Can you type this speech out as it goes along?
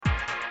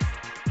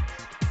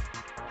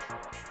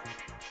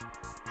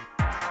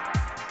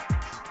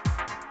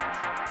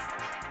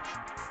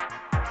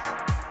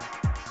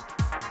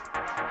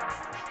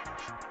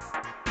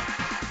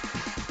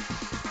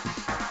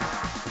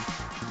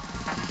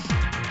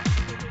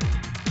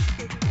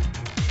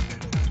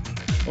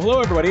Hello,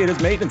 everybody. It is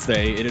Maintenance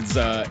Day. It's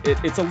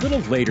a little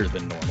later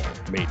than normal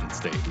Maintenance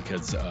Day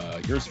because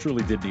yours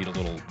truly did need a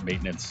little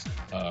maintenance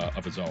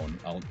of his own.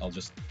 I'll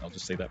just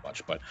say that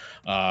much.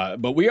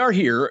 But we are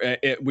here.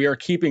 We are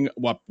keeping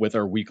up with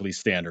our weekly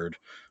standard,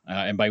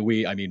 and by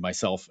we I mean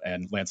myself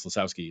and Lance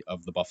Lasowski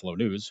of the Buffalo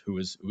News, who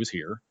is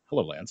here.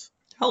 Hello, Lance.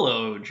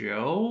 Hello,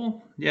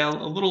 Joe. Yeah,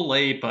 a little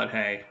late, but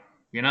hey,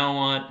 you know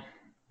what?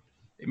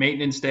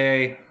 Maintenance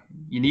day.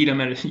 You need them.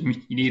 You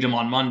need them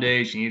on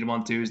Mondays. You need them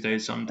on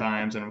Tuesdays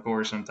sometimes, and of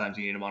course, sometimes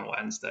you need them on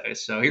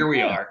Wednesdays. So here we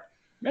Yeah, are.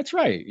 that's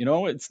right.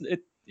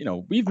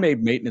 We've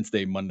made Maintenance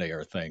Day Monday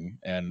our thing,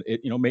 and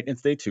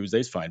Maintenance Day Tuesday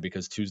is fine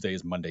because Tuesday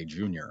is Monday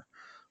Junior.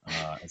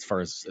 As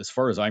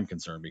far as I'm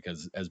concerned,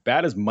 because as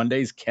bad as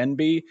Mondays can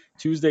be,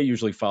 Tuesday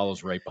usually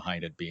follows right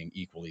behind it being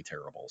equally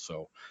terrible.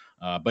 So,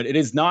 but it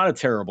is not a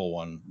terrible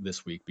one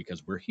this week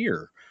because we're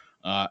here.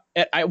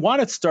 And I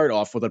want to start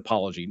off with an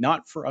apology,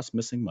 not for us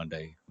missing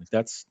Monday.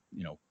 Like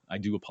I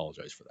do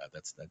apologize for that.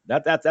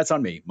 That's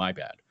on me. My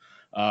bad.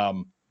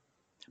 Um,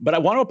 but I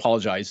want to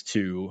apologize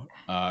to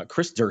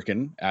Chris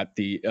Durkin at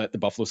the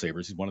Buffalo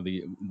Sabres. He's one of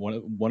the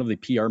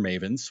PR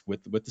mavens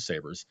with the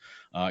Sabres.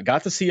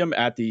 Got to see him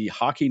at the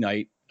hockey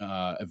night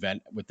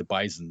event with the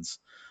Bisons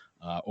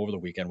over the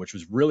weekend, which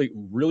was really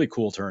really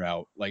cool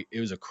turnout. Like it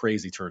was a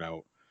crazy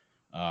turnout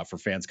for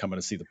fans coming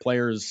to see the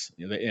players.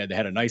 They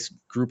had a nice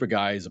group of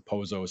guys: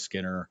 Opozo,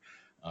 Skinner,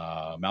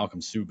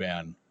 Malcolm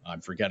Subban. I'm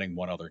forgetting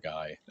one other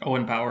guy.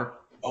 Owen Power.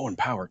 Owen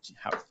Power.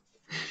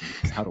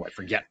 How do I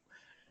forget?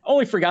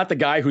 Only forgot the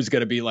guy who's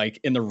going to be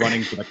like in the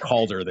running for the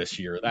Calder this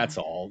year. That's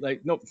all.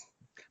 Like, no,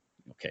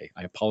 okay,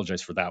 I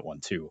apologize for that one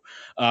too.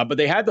 But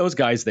they had those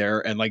guys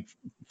there, and like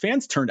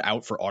fans turned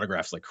out for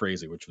autographs like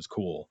crazy, which was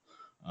cool,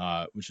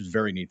 which was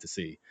very neat to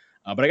see.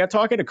 But I got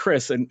talking to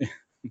Chris, and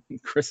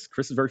Chris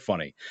is very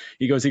funny.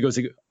 He goes,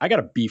 I got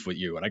a beef with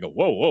you, and I go,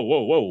 whoa, whoa,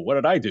 whoa, whoa, what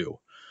did I do?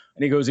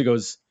 And he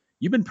goes,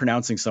 you've been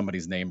pronouncing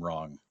somebody's name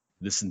wrong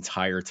this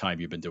entire time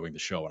you've been doing the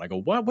show. And I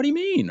go, what? What do you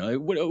mean?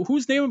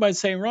 Whose name am I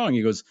saying wrong?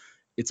 He goes,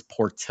 it's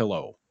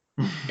Portillo,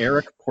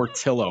 Eric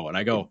Portillo. And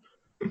I go,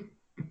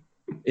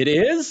 it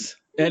is?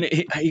 And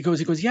he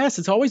goes, yes,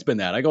 it's always been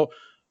that. I go,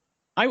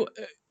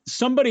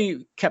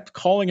 somebody kept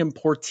calling him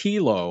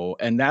Portillo,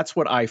 and that's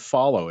what I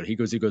followed. He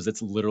goes,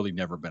 it's literally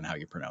never been how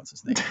you pronounce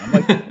his name. And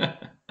I'm like,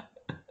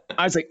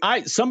 I was like,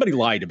 somebody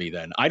lied to me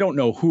then. I don't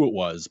know who it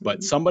was,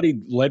 but somebody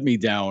led me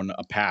down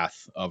a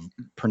path of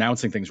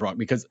pronouncing things wrong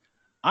because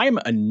I'm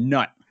a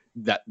nut.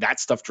 That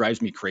stuff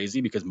drives me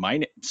crazy because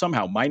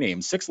somehow my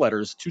name, 6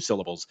 letters, 2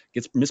 syllables,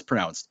 gets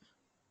mispronounced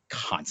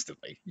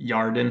constantly.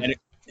 Yarden.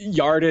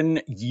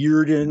 Yarden,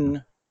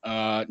 Yearden,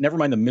 never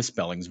mind the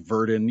misspellings,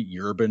 Verdon,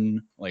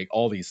 Yerbin, like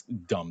all these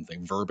dumb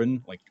things.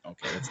 Verbin, like,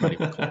 okay, that's not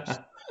even close.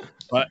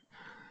 But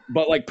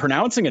like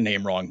pronouncing a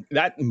name wrong,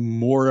 that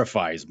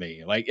mortifies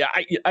me. Like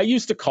I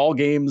used to call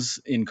games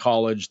in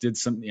college, did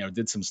some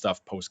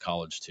stuff post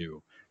college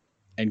too.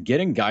 And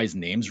getting guys'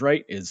 names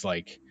right is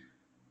like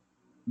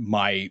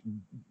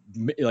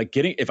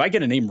if I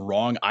get a name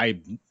wrong,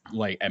 I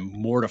like am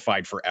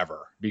mortified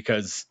forever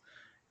because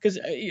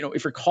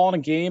if you're calling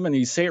a game and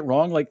you say it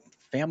wrong, like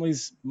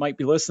families might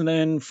be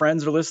listening,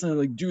 friends are listening,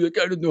 like, dude, that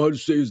guy didn't know how to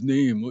say his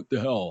name. What the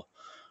hell?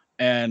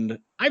 And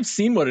I've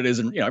seen what it is,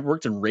 and I've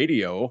worked in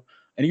radio,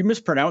 and you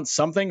mispronounce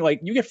something, like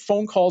you get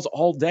phone calls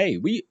all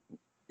day.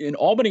 In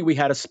Albany, we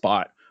had a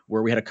spot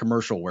where we had a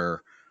commercial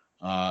where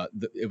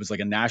it was like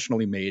a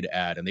nationally made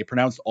ad, and they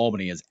pronounced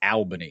Albany as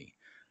Albany.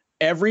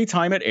 Every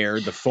time it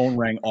aired, the phone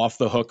rang off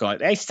the hook on,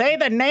 they say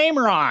the name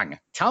wrong.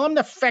 Tell them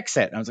to fix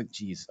it. And I was like,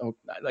 geez,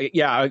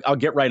 yeah, I'll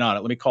get right on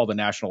it. Let me call the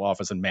national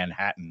office in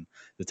Manhattan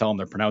to tell them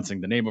they're pronouncing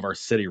the name of our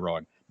city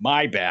wrong.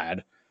 My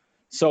bad.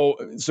 So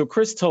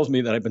Chris tells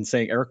me that I've been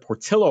saying Eric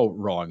Portillo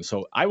wrong.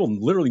 So I will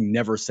literally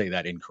never say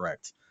that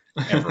incorrect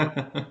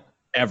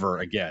ever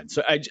again.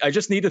 So I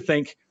just need to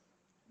think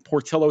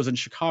Portillo's in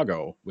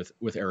Chicago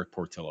with Eric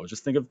Portillo.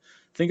 Just think of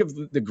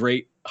the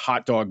great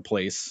hot dog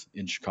place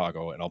in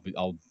Chicago, and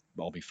I'll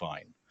be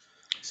fine.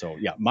 So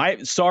yeah,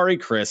 sorry,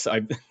 Chris.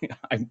 I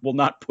will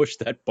not push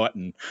that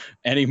button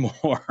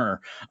anymore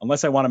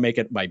unless I want to make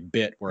it my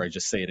bit where I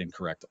just say it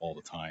incorrect all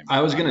the time.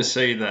 I was gonna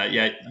say that.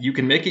 Yeah, you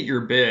can make it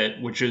your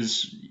bit, which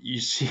is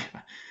you see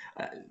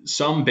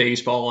some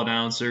baseball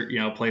announcer,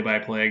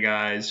 play-by-play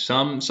guys,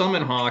 some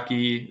in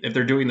hockey, if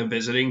they're doing the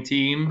visiting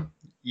team,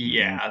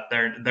 yeah,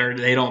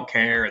 they don't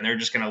care, and they're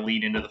just going to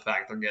lead into the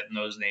fact they're getting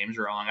those names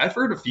wrong. I've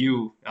heard a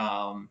few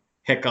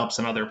hiccups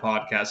in other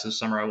podcasts this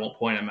summer. I won't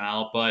point them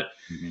out, but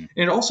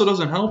it also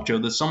doesn't help, Joe,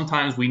 that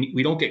sometimes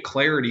we don't get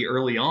clarity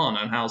early on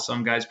how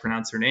some guys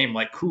pronounce their name,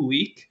 like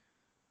Kulik.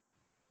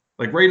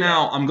 Like right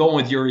now, I'm going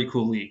with Yuri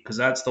Kulik because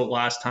that's the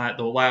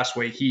last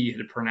way he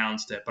had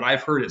pronounced it. But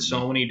I've heard it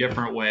so many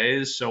different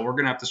ways, so we're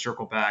gonna have to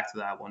circle back to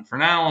that one. For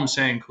now, I'm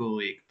saying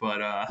Kulik, but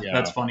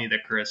that's funny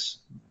that Chris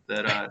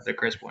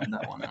pointed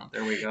that one out.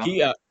 There we go.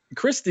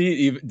 Chris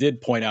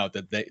did point out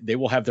that they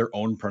will have their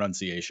own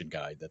pronunciation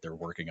guide that they're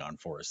working on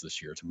for us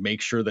this year to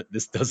make sure that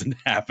this doesn't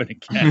happen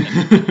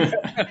again.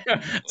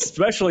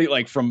 Especially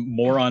like from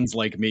morons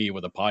like me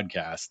with a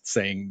podcast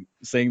saying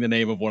the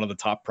name of one of the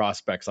top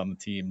prospects on the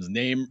team's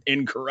name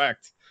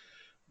incorrect.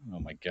 Oh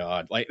my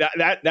god! Like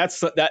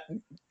that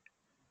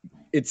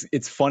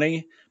it's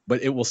funny,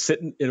 but it will sit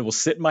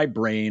in my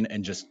brain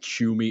and just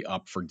chew me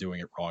up for doing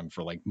it wrong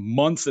for like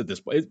months at this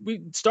point.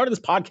 We started this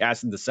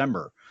podcast in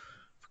December.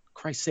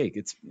 Christ's sake,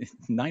 it's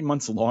 9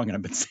 months along and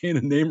I've been saying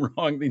the name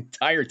wrong the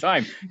entire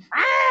time.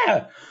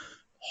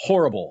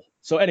 Horrible.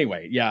 So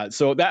anyway, yeah.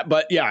 So that,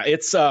 but yeah,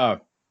 it's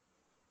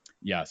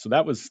yeah. So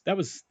that was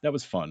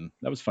fun.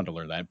 That was fun to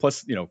learn that.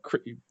 Plus,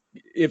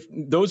 if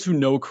those who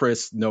know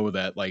Chris know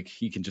that, like,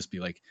 he can just be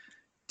like,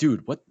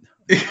 dude, what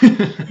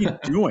are you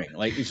doing?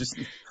 Like, it's just,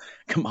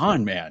 come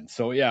on, man.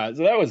 So yeah,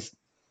 so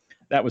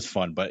that was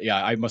fun. But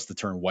yeah, I must have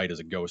turned white as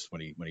a ghost when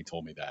he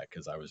told me that,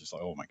 because I was just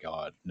like, oh my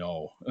god,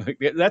 no.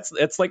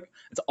 That's like,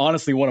 it's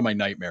honestly one of my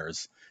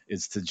nightmares,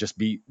 is to just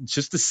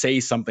to say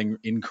something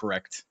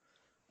incorrect.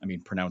 I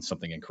mean, pronounce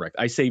something incorrect.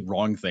 I say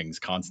wrong things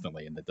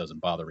constantly, and that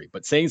doesn't bother me.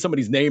 But saying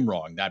somebody's name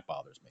wrong, that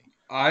bothers me.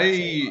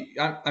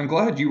 I'm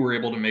glad you were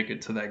able to make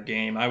it to that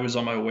game. I was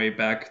on my way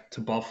back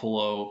to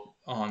Buffalo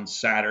on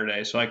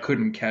Saturday, so I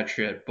couldn't catch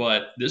it.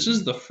 But this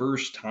is the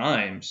first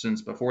time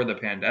since before the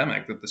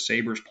pandemic that the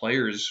Sabres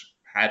players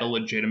had a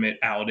legitimate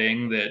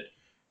outing that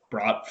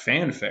brought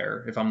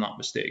fanfare, if I'm not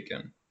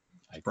mistaken.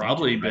 It's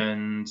probably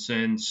been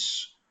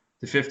since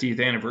the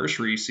 50th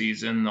anniversary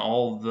season,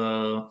 all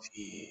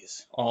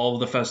of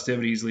the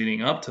festivities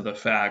leading up to the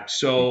fact.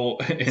 So,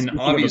 and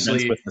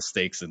obviously with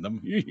mistakes in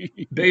them.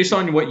 based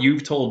on what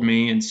you've told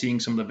me and seeing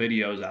some of the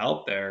videos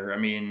out there, I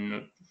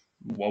mean,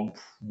 what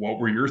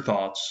were your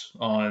thoughts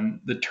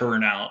on the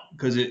turnout?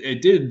 Because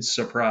it did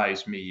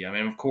surprise me. I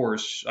mean, of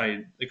course,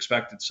 I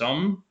expected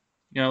some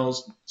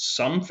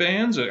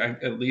fans,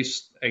 at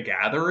least a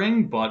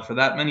gathering, but for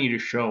that many to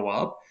show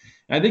up,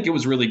 and I think it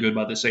was really good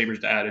by the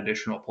Sabres to add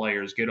additional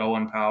players, get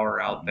Owen Power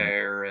out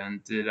there,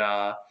 and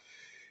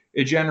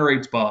it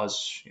generates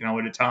buzz,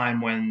 at a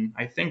time when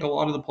I think a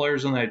lot of the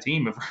players on that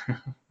team have,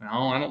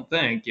 well, I don't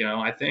think,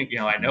 I think,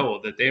 I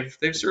know that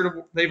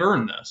they've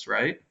earned this,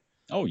 right?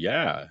 Oh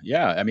yeah.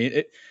 Yeah. I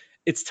mean,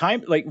 it's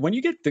time, like, when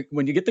you get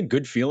the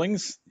good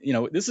feelings,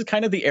 this is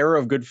kind of the era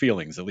of good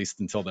feelings, at least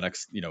until the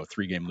next,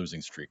 3-game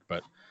losing streak.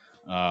 But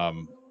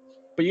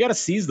you got to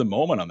seize the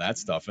moment on that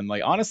stuff. And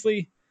like,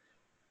 honestly,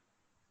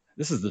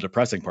 this is the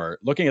depressing part.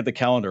 Looking at the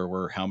calendar,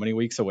 we're how many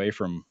weeks away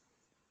from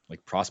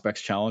like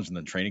Prospects Challenge, and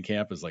then training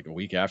camp is like a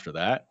week after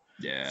that.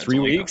 Yeah. 3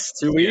 weeks,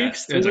 2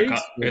 weeks, 3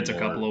 weeks. It's a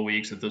couple of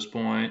weeks at this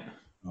point.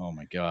 Oh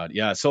my god.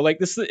 Yeah. So like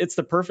it's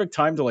the perfect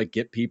time to like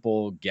get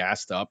people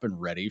gassed up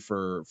and ready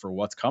for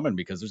what's coming,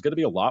 because there's going to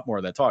be a lot more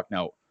of that talk.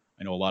 Now,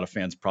 I know a lot of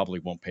fans probably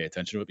won't pay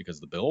attention to it because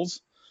of the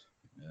Bills.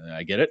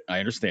 I get it. I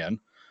understand.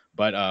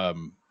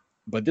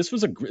 But this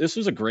was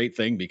a great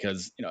thing,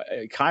 because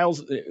Kyle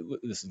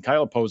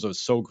Pozo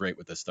is so great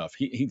with this stuff.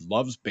 He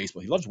loves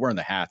baseball. He loves wearing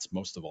the hats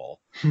most of all.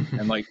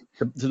 And like,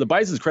 to the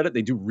Bison's credit,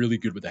 they do really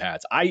good with the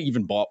hats. I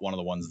even bought one of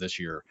the ones this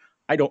year.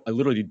 I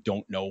literally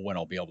don't know when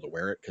I'll be able to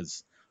wear it,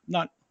 because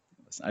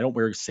I don't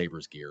wear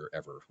Sabres gear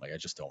ever. Like, I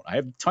just don't. I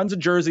have tons of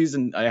jerseys,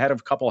 and I had a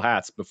couple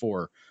hats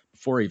before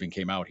I even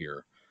came out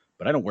here,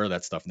 but I don't wear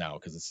that stuff now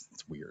because it's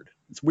weird.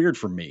 It's weird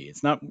for me.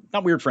 It's not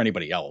weird for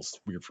anybody else.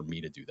 It's weird for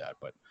me to do that.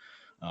 But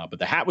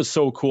the hat was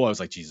so cool. I was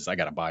like, Jesus, I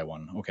got to buy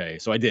one. Okay.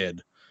 So I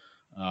did.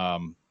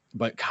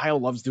 But Kyle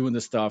loves doing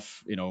this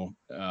stuff.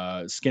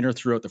 Skinner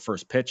threw out the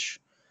first pitch,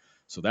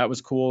 so that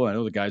was cool. I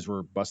know the guys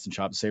were busting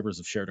chops. Sabres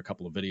have shared a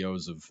couple of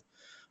videos of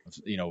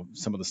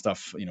some of the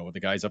stuff, with the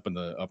guys up in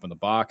the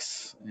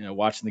box,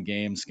 watching the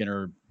game.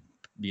 Skinner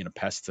being a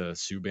pest to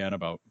Subban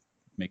about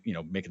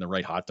making the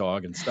right hot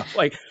dog and stuff,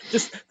 like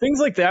just things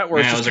like that,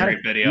 where it's just kind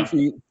of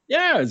goofy.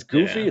 Yeah, it's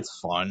goofy. Yeah. It's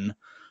fun.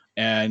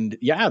 And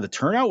yeah, the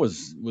turnout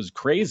was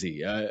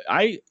crazy.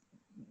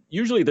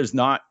 Usually there's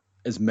not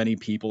as many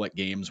people at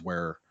games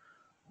where,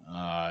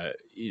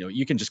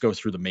 you can just go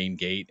through the main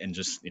gate and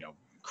just,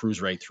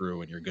 cruise right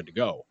through and you're good to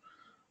go.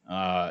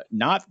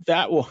 Not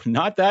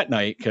that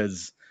night,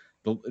 because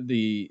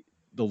the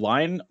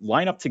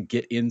lineup to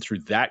get in through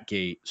that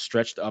gate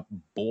stretched up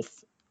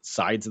both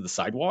sides of the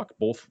sidewalk,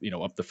 both,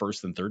 up the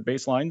first and third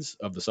base lines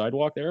of the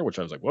sidewalk there, which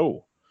I was like,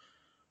 whoa,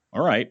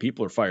 all right,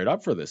 people are fired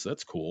up for this.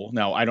 That's cool.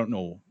 Now, I don't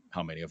know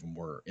how many of them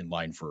were in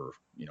line for,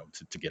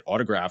 to get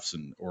autographs,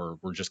 or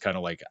were just kind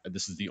of like,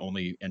 this is the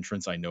only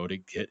entrance I know to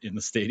get in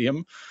the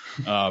stadium.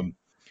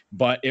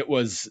 But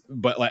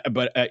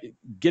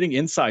getting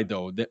inside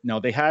though, now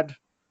they had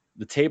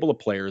the table of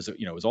players, it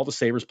was all the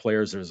Sabres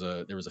players.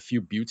 There was a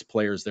few Buttes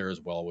players there as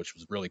well, which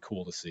was really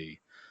cool to see.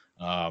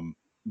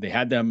 They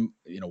had them,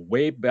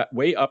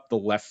 way up the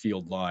left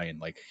field line,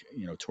 like,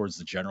 towards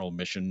the general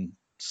admission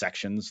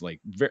sections, like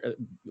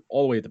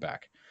all the way at the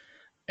back.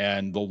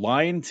 And the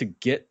line to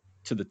get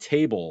to the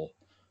table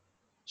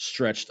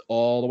stretched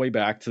all the way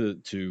back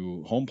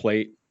to home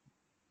plate,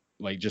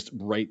 like just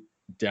right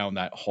down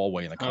that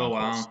hallway in the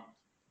concourse. Oh, wow.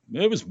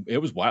 it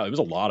was wild. It was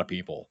a lot of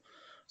people.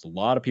 It's a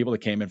lot of people that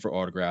came in for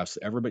autographs.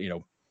 Everybody,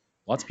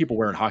 lots of people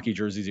wearing hockey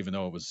jerseys, even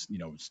though it was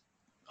it was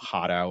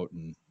hot out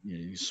and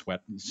you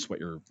sweat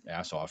your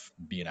ass off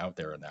being out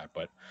there and that.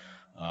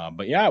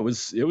 But yeah, it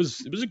was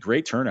a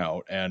great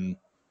turnout, and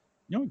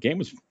game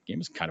was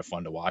kind of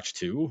fun to watch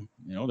too.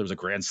 There was a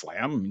grand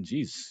slam. I mean,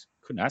 geez,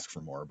 couldn't ask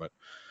for more. But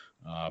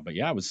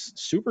yeah, it was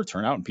super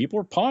turnout, and people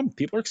are pumped.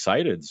 People are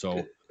excited.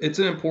 So It's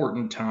an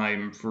important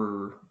time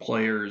for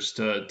players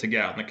to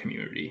get out in the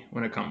community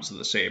when it comes to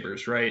the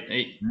Sabres, right?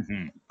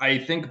 mhm. I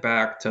think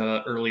back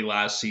to early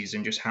last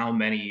season, just how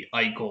many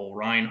Eichel,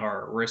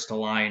 Reinhart,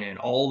 Ristolainen,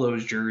 all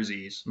those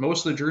jerseys.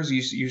 Most of the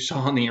jerseys you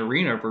saw in the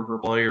arena were for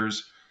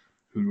players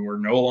who were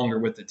no longer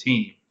with the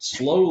team.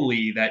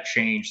 Slowly, that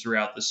changed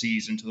throughout the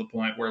season to the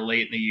point where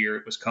late in the year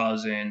it was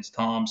Cousins,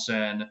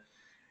 Thompson,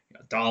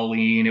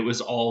 Darlene. It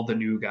was all the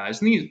new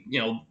guys, and these,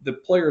 the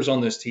players on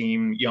this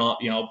team,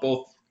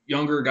 both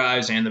younger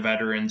guys and the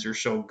veterans are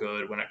so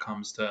good when it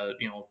comes to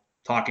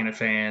talking to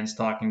fans,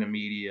 talking to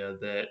media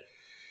that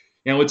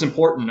it's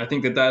important. I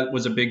think that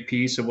was a big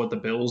piece of what the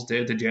Bills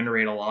did to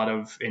generate a lot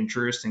of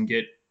interest and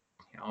get,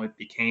 it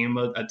became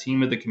a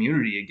team of the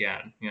community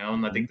again,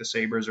 and I think the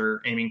Sabres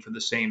are aiming for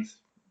the same,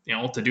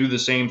 to do the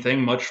same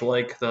thing, much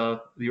like the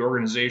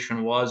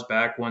organization was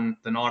back when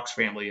the Knox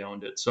family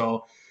owned it.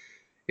 So,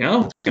 it's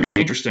going to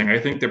be interesting. I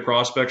think the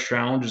Prospects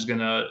Challenge is going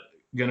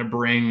to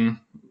bring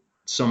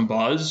some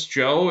buzz,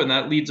 Joe, and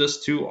that leads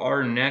us to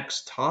our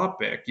next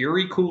topic.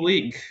 Yuri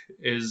Kulik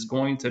is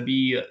going to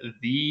be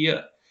the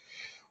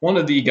one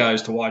of the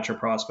guys to watch a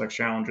Prospects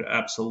Challenge,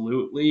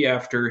 absolutely,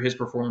 after his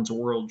performance at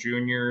World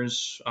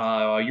Juniors.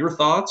 Your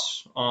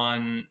thoughts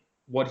on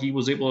what he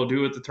was able to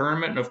do at the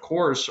tournament, and of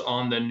course,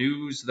 on the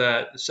news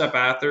that Sepp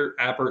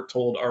Appert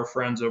told our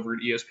friends over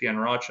at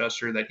ESPN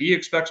Rochester that he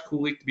expects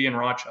Kulik to be in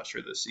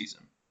Rochester this season.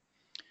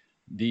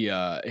 The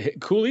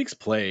Kulik's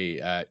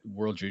play at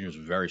World Juniors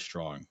was very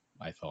strong.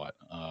 I thought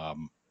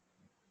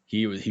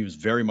he was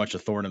very much a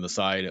thorn in the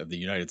side of the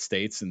United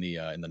States in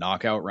the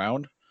knockout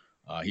round.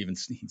 He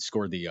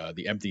scored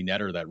the empty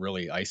netter that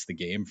really iced the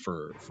game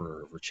for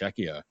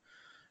Czechia.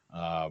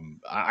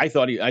 I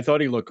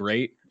thought he looked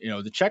great.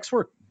 The Czechs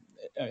were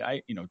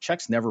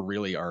Czechs never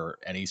really are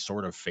any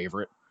sort of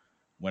favorite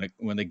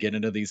when they get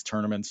into these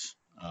tournaments.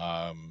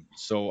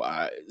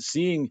 So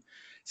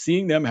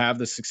seeing them have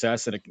the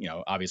success, and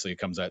obviously it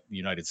comes at the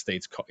United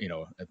States,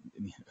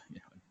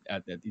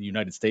 at the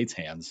United States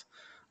hands.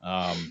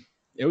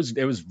 It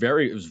was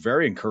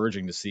very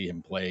encouraging to see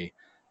him play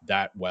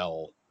that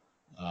well.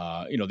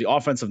 The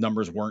offensive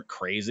numbers weren't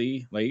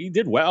crazy. Like, he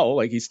did well.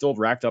 Like, he still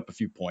racked up a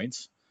few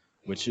points,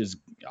 which is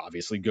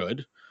obviously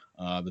good.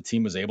 The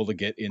team was able to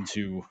get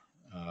into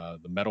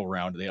the medal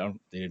round. They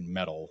didn't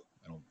medal.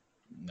 I don't.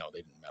 No, they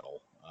didn't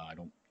medal. I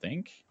don't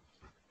think.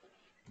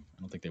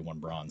 I don't think they won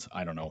bronze.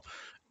 I don't know.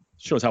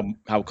 Shows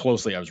how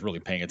closely I was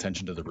really paying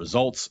attention to the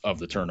results of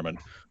the tournament.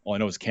 All I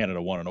know is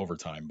Canada won in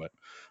overtime,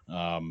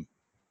 um,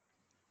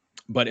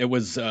 but it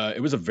was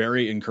a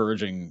very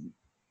encouraging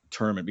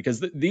tournament,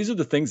 because these are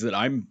the things that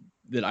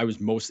I was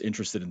most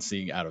interested in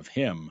seeing out of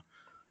him,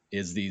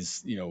 is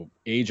these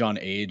age on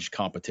age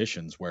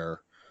competitions where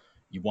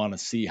you want to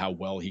see how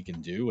well he can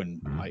do.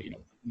 And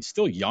he's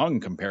still young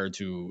compared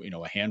to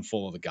a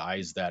handful of the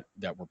guys that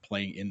were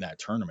playing in that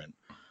tournament,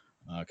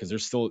 because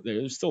there's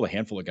still a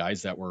handful of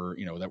guys that were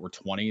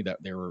 20,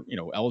 that they were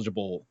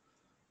eligible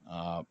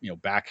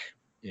back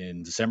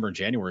in December and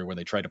January when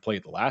they tried to play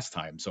it the last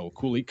time. So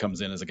Kulik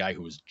comes in as a guy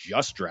who was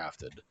just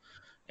drafted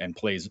and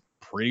plays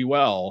pretty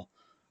well.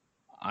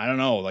 I don't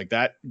know, like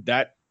that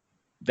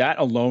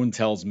alone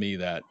tells me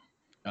that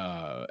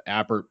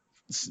Appert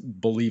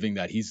believing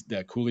that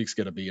Kulik's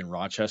going to be in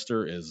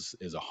Rochester is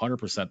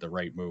 100% the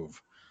right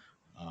move.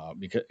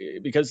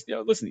 Because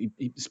listen,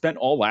 he spent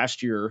all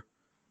last year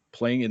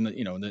playing in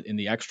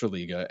the extra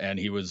liga, and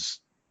he was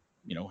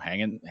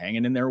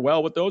hanging in there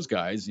well with those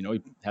guys.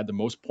 He had the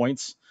most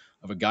points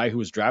of a guy who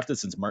was drafted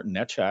since Martin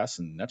Netchas,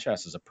 and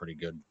Netchas is a pretty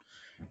good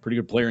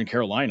player in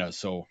Carolina.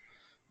 So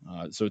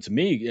to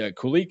me,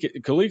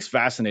 Kulik's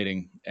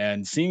fascinating,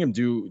 and seeing him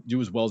do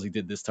as well as he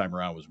did this time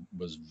around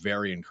was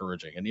very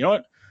encouraging. And you know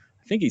what?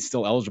 I think he's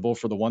still eligible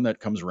for the one that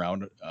comes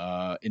around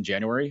in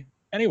January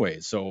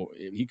anyway. So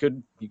he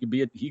could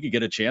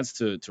get a chance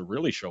to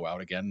really show out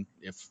again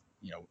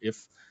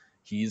if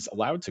he's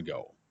allowed to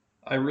go.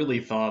 I really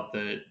thought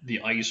that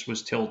the ice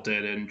was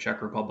tilted in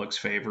Czech Republic's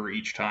favor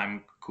each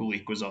time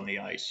Kulik was on the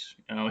ice.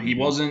 He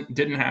Hmm.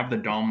 didn't have the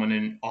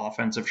dominant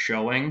offensive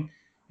showing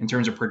in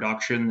terms of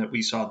production that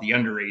we saw at the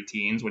under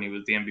 18s when he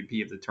was the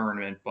MVP of the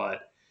tournament,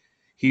 but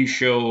he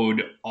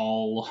showed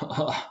all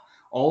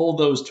all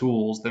those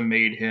tools that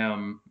made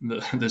him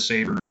the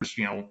Sabres,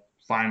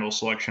 final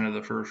selection of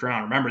the first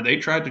round. Remember, they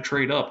tried to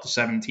trade up to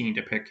 17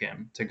 to pick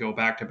him to go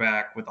back to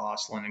back with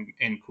Oslin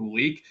and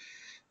Kulik.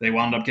 They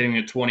wound up getting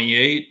at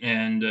 28,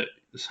 and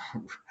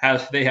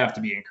they have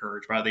to be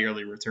encouraged by the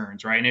early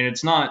returns, right? And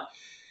it's not,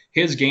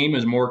 his game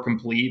is more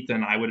complete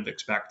than I would have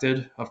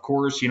expected. Of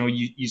course,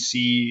 you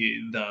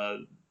see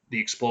the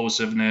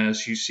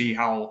explosiveness, you see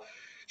how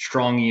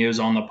strong he is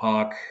on the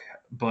puck,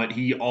 but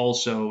he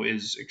also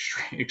is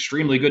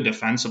extremely good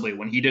defensively.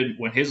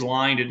 When his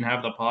line didn't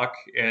have the puck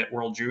at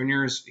World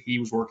Juniors, he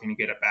was working to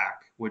get it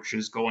back, which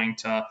is going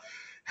to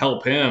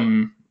help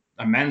him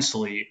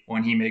immensely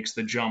when he makes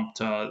the jump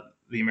to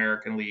the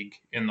American League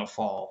in the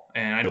fall.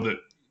 And I know that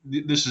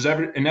this is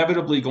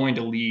inevitably going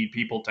to lead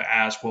people to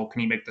ask, well,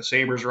 can he make the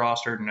Sabres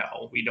roster?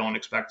 No, we don't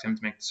expect him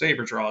to make the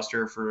Sabres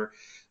roster for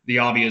the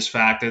obvious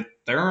fact that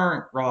there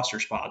aren't roster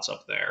spots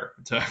up there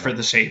for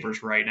the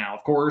Sabres right now.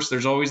 Of course,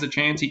 there's always the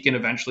chance he can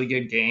eventually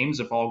get games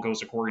if all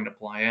goes according to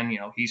plan.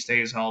 He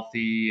stays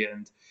healthy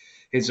and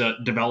his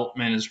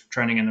development is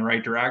trending in the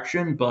right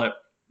direction. But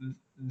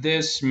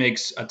this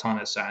makes a ton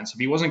of sense. If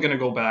he wasn't going to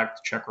go back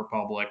to Czech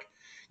Republic,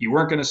 you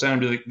weren't going to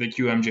send him to the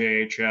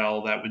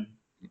QMJHL.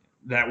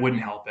 That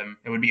wouldn't help him.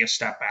 It would be a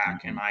step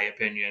back, in my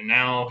opinion.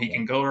 Now he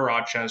can go to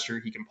Rochester.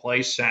 He can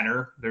play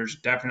center. There's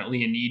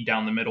definitely a need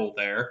down the middle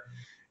there.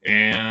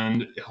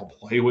 And he'll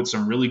play with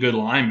some really good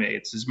line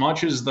mates. As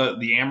much as the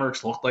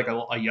Amerks looked like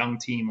a young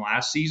team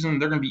last season,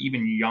 they're going to be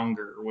even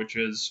younger, which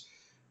is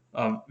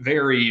a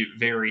very,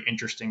 very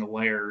interesting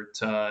layer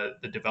to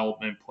the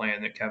development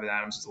plan that Kevyn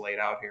Adams has laid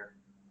out here.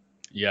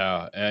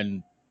 Yeah,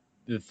 and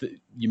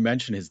you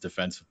mentioned his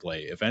defensive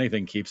play. If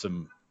anything, keeps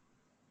him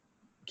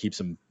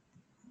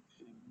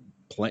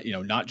play,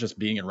 not just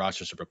being in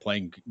Rochester, but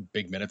playing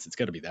big minutes. It's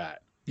got to be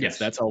that. Yes,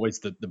 that's always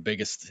the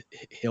biggest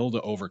hill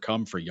to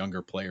overcome for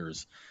younger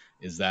players,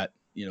 is that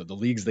the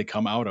leagues they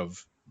come out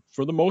of,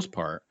 for the most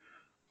part,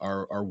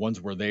 are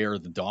ones where they are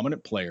the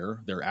dominant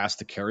player. They're asked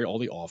to carry all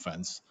the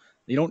offense.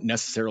 They don't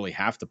necessarily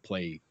have to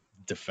play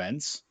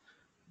defense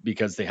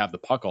because they have the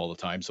puck all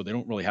the time, so they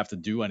don't really have to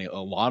do a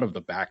lot of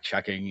the back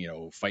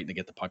checking, fighting to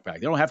get the puck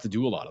back. They don't have to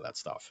do a lot of that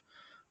stuff.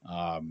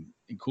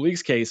 In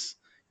Kulik's case,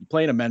 you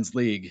play in a men's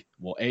league.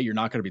 Well, A, you're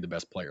not going to be the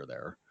best player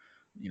there.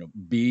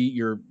 B,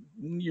 you're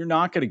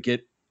not going to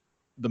get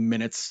the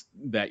minutes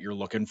that you're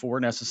looking for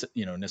necessarily.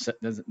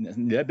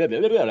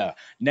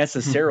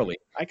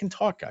 I can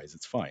talk, guys.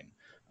 It's fine.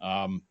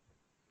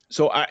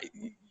 So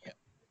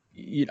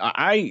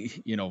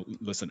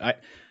listen,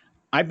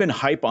 I've been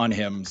hype on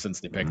him since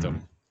they picked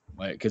him,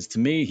 because to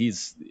me,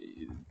 he's,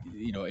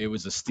 it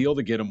was a steal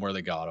to get him where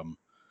they got him.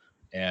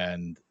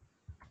 And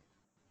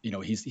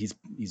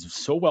he's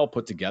so well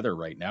put together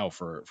right now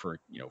for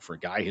a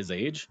guy his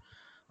age.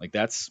 Like,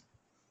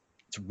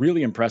 it's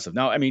really impressive.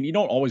 Now, I mean, you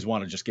don't always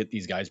want to just get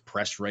these guys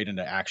pressed right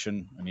into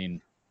action. I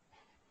mean,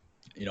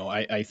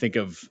 I think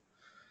of,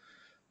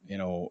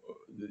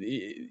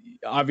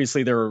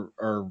 obviously there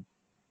are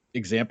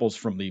examples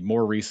from the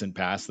more recent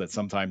past that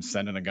sometimes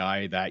sending a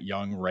guy that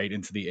young right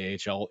into the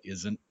AHL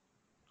isn't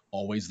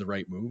always the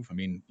right move. I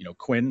mean,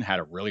 Quinn had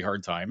a really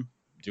hard time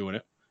doing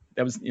it.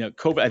 That was,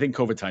 COVID. I think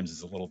COVID times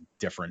is a little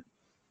different.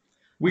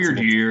 Weird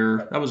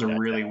year. That was a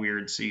really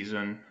weird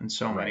season in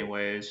so many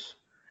ways.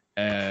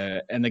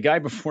 And the guy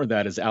before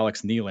that is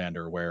Alex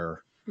Nylander,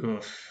 where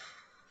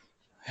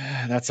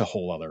that's a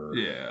whole other.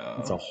 Yeah,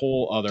 it's a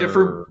whole other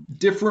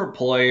different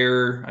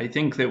player. I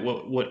think that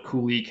what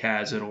Kulik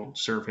has, it'll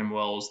serve him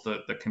well, is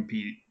the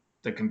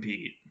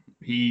compete.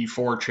 He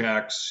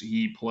forechecks.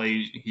 He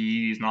plays.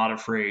 He's not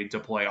afraid to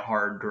play a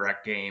hard,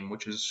 direct game,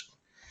 which is,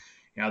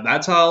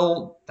 that's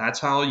how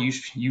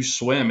you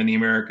swim in the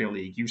American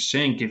League. You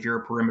sink if you're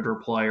a perimeter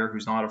player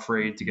who's not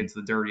afraid to get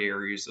to the dirty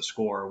areas to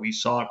score. We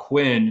saw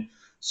Quinn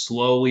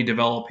slowly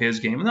develop his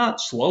game. Not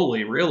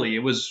slowly, really. It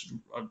was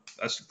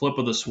a flip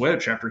of the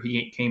switch after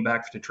he came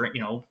back to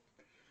train,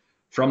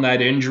 from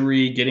that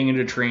injury, getting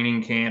into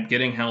training camp,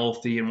 getting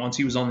healthy. And once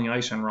he was on the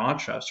ice in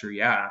Rochester,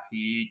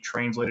 he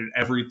translated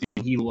everything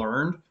he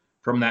learned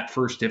from that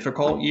first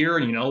difficult year.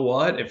 And you know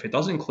what? If it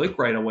doesn't click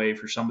right away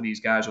for some of these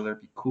guys, whether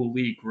it be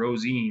Kulik,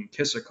 Rosén,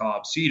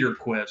 Kisakov,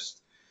 Cedarquist,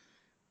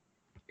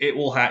 it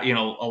will have,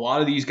 a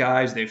lot of these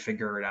guys, they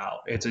figure it out.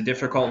 It's a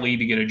difficult league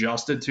to get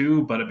adjusted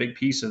to, but a big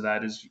piece of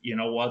that is,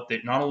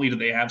 that not only do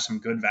they have some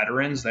good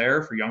veterans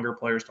there for younger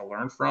players to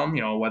learn from,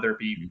 whether it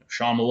be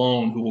Sean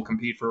Malone, who will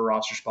compete for a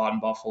roster spot in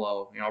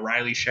Buffalo,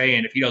 Riley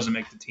Sheahan, if he doesn't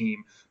make the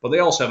team, but they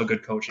also have a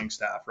good coaching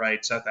staff,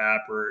 right? Seth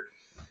Appert,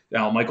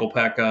 Michael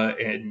Pekka,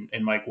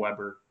 and Mike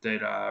Weber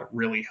that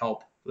really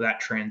help that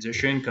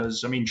transition.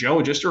 Because, I mean,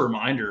 Joe, just a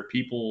reminder,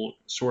 people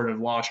sort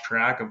of lost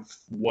track of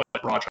what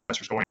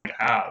Rochester's going to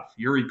have.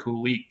 Yuri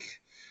Kulik,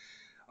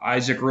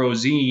 Isaac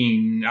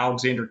Rosén,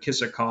 Alexander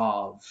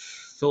Kisakov,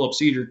 Philip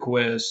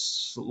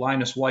Cedarquist,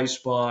 Linus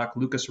Weissbach,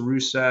 Lucas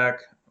Rusek,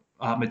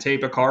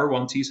 Matej Pekar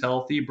once he's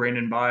healthy,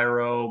 Brandon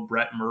Biro,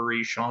 Brett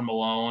Murray, Sean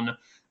Malone.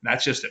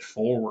 That's just at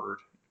forward.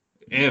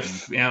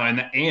 If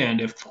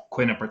and if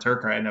Quinn and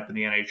Peterka end up in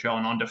the NHL,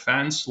 and on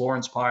defense,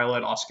 Lawrence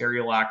Pilot,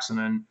 Oskari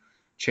Laaksonen,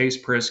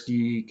 Chase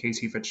Priskie,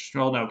 Casey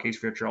Fitzgerald. No, Casey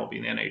Fitzgerald will be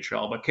in the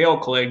NHL, but Cale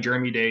Clegg,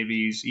 Jeremy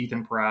Davies,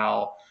 Ethan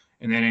Prowl,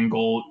 and then in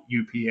goal,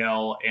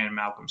 UPL and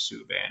Malcolm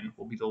Subban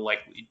will be the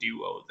likely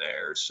duo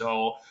there.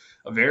 So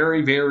a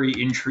very, very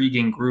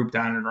intriguing group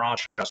down in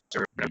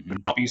Rochester.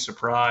 I'll be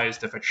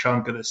surprised if a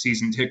chunk of the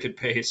season ticket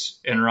base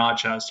in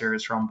Rochester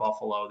is from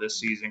Buffalo this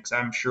season, because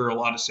I'm sure a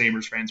lot of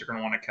Sabres fans are going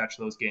to want to catch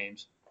those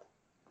games.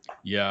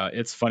 Yeah,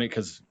 it's funny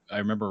because I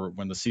remember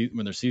when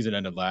when their season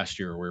ended last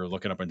year, we were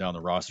looking up and down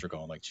the roster,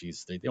 going like,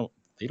 "Geez, they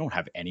don't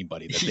have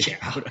anybody that they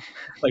Yeah. could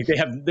like.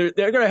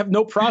 They're gonna have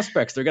no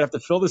prospects. They're gonna have to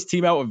fill this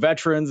team out with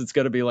veterans. It's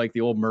gonna be like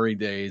the old Murray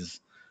days.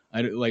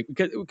 Like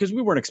because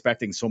we weren't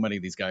expecting so many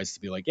of these guys to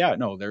be like, yeah,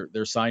 no,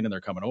 they're signed and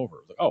they're coming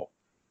over. Like, oh,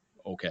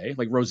 okay.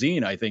 Like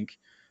Rosine, I think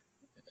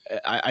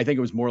it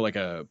was more like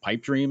a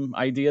pipe dream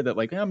idea that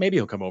like, maybe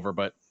he'll come over,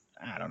 but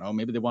I don't know.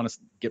 Maybe they want to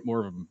get more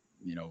of him.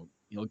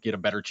 He'll get a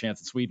better chance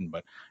in Sweden.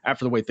 But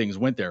after the way things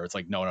went there, it's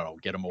like, no,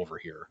 get him over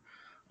here.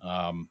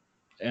 Um,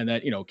 and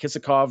that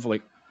Kisakov,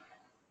 like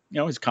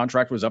his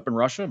contract was up in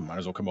Russia, might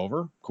as well come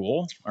over.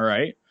 Cool, all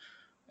right.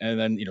 And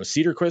then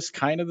Cedarquist,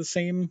 kind of the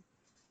same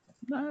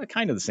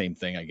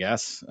thing, I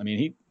guess. I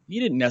mean, he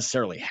didn't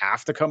necessarily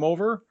have to come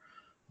over,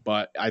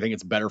 but I think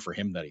it's better for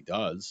him that he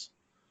does.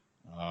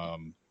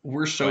 Um, but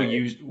We're so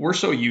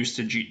used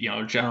to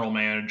general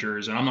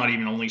managers, and I'm not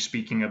even only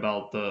speaking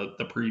about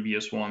the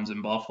previous ones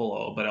in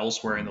Buffalo, but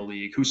elsewhere in the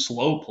league, who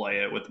slow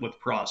play it with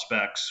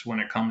prospects when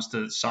it comes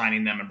to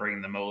signing them and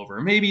bringing them over.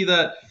 Maybe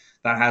that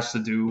has to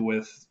do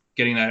with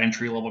getting that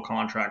entry level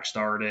contract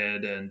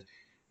started, and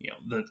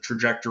the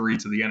trajectory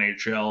to the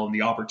NHL and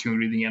the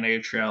opportunity in the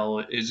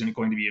NHL isn't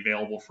going to be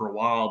available for a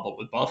while. But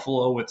with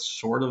Buffalo, it's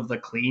sort of the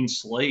clean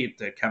slate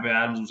that Kevin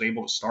Adams was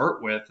able to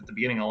start with at the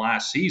beginning of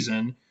last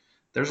season.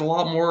 There's a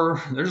lot more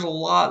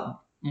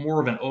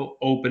of an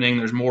opening.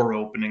 There's more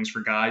openings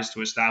for guys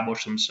to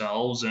establish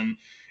themselves and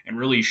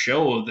really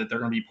show that they're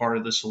going to be part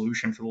of the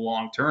solution for the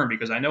long term.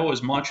 Because I know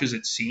as much as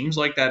it seems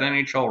like that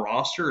NHL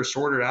roster is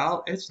sorted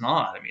out, it's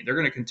not. I mean, they're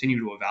going to continue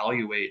to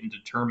evaluate and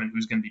determine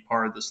who's going to be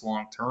part of this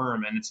long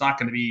term, and it's not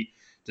going to be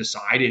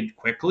decided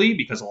quickly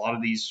because a lot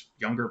of these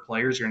younger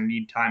players are going to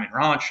need time in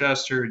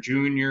Rochester,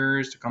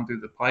 juniors to come through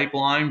the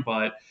pipeline,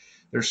 but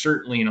they're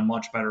certainly in a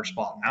much better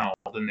spot now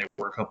than they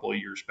were a couple of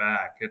years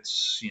back.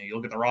 It's, you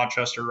look at the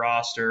Rochester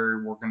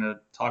roster, we're going to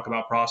talk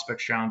about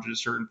prospects challenge at a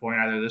certain point,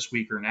 either this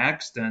week or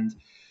next. And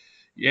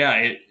yeah,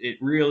 it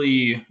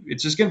really,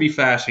 it's just going to be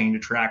fascinating to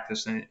track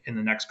this in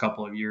the next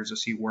couple of years to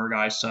see where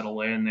guys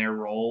settle in their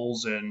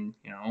roles and,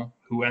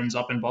 who ends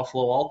up in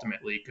Buffalo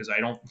ultimately. Cause I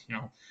don't,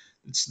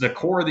 it's the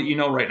core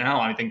that right now.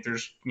 I think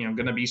there's, going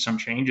to be some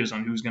changes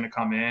on who's going to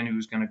come in,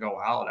 who's going to go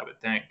out, I would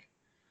think.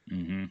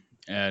 mm-hmm.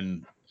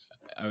 And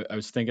I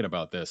was thinking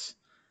about this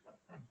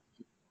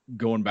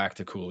going back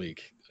to Kulik,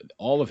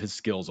 all of his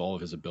skills, all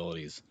of his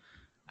abilities.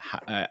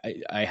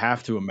 I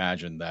have to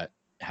imagine that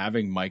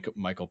having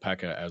Michael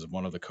Pekka as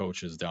one of the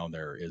coaches down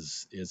there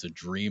is a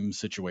dream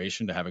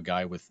situation to have a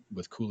guy with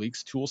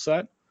Kulik's tool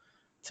set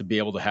to be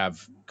able to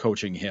have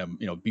coaching him,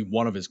 be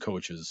one of his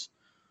coaches.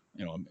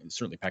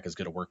 Certainly Pekka's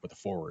going to work with the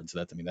forwards.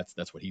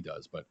 That's what he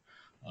does. But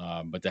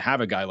to have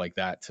a guy like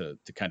that to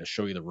kind of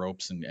show you the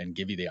ropes and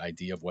give you the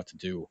idea of what to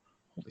do,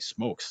 holy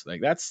smokes!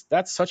 Like that's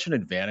such an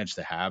advantage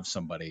to have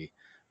somebody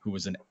who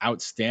was an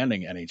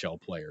outstanding NHL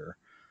player,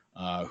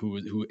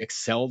 who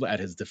excelled at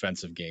his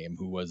defensive game,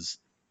 who was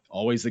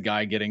always the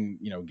guy getting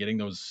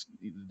those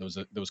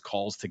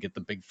calls to get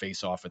the big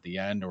face off at the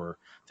end or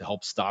to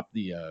help stop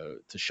to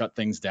shut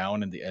things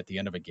down at the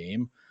end of a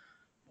game.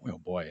 Oh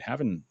boy,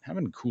 having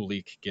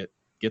Kulik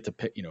get to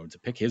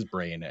pick his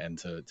brain and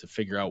to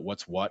figure out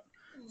what's what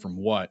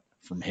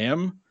from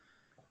him.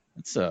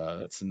 That's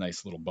a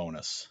nice little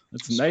bonus.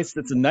 It's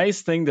a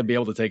nice thing to be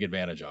able to take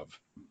advantage of.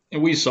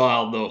 And we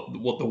saw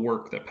what the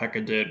work that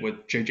Pekka did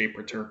with JJ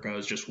Paterka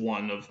is just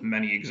one of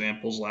many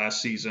examples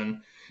last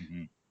season,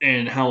 Mm-hmm.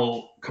 and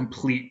how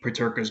complete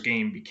Paterka's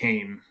game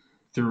became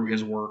through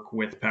his work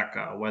with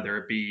Pekka, whether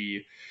it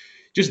be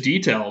just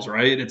details,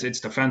 right? It's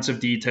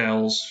defensive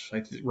details.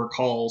 I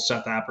recall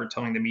Seth Appert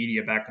telling the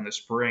media back in the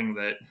spring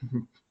that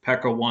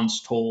Pekka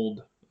once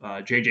told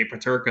JJ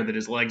Paterka that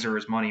his legs are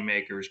his money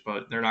makers,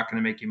 but they're not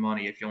going to make you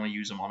money if you only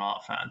use them on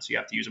offense. You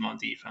have to use them on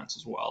defense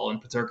as well.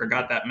 And Paterka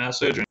got that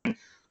message. And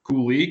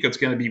Kulik, it's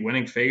going to be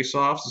winning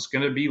faceoffs. It's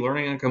going to be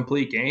learning a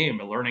complete game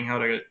and learning how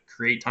to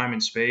create time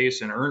and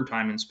space and earn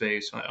time and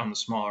space on the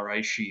smaller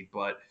ice sheet.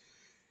 But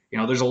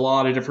there's a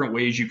lot of different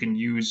ways you can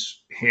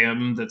use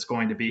him. That's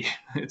going to be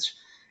it's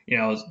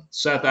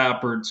Seth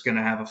Appert's going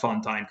to have a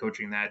fun time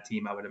coaching that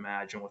team, I would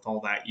imagine, with all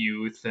that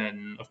youth.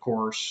 And of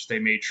course, they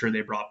made sure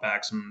they brought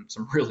back some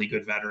really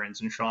good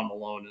veterans and Sean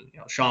Malone.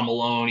 Sean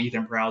Malone,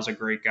 Ethan Prowse, a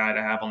great guy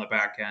to have on the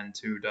back end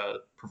too to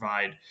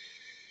provide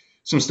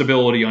some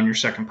stability on your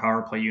second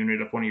power play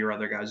unit if one of your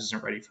other guys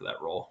isn't ready for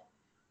that role.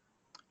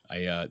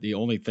 The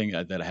only thing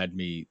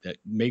that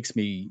makes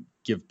me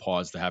give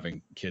pause to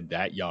having a kid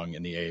that young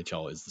in the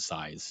AHL is the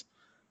size.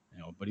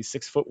 But he's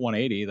 6 foot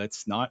 180.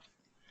 That's not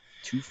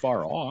too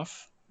far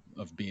off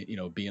of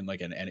being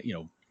like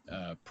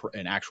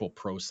an actual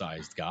pro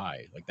sized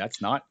guy. Like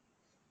that's not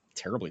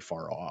terribly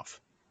far off.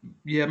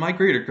 Yeah, my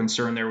greater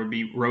concern there would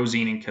be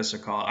Rosine and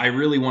Kisakov. I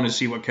really want to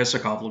see what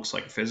Kisakov looks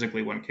like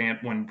physically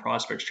when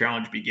Prospects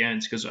Challenge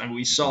begins, because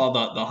we saw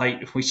the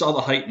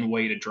height and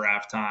weight at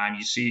draft time.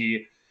 You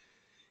see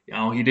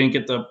He didn't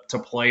get to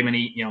play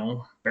many,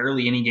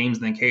 barely any games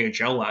in the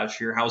KHL last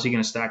year. How's he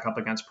going to stack up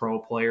against pro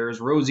players?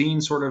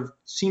 Rosén sort of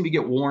seemed to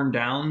get worn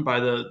down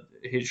by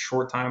his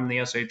short time in the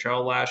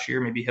SHL last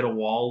year. Maybe hit a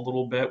wall a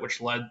little bit,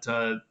 which led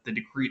to the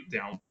decree,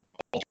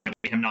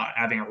 ultimately him not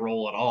having a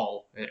role at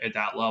all at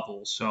that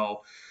level.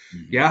 So,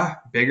 yeah,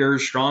 bigger,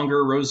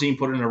 stronger. Rosén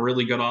put in a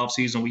really good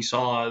offseason. We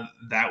saw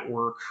that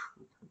work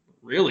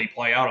really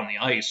play out on the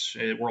ice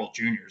at World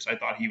Juniors. I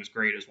thought he was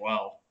great as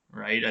well,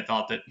 right? I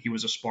thought that he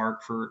was a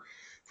spark for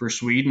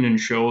Sweden and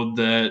showed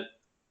that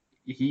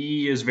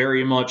he is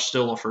very much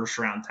still a first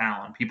round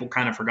talent. People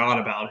kind of forgot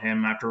about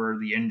him after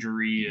the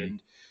injury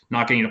and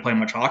not getting to play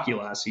much hockey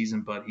last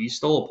season, but he's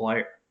still a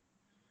player.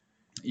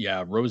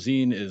 Yeah,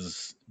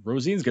 Rosén's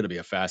going to be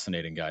a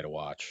fascinating guy to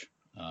watch.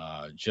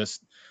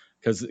 Just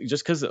because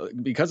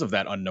of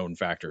that unknown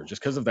factor,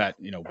 just because of that,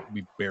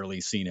 we've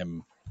barely seen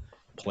him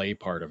play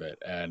part of it,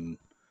 and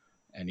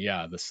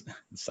yeah, the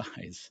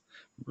size.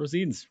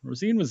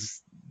 Rosén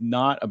was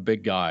not a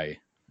big guy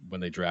when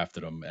they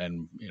drafted him,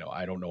 and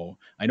I don't know.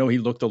 I know he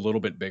looked a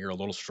little bit bigger, a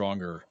little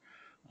stronger,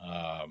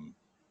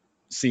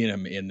 seeing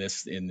him in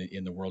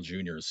the World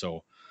Juniors.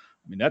 So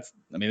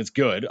it's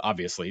good.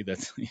 Obviously,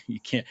 that's you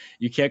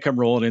can't come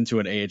rolling into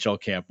an AHL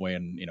camp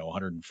weighing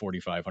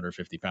 145,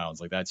 150 pounds.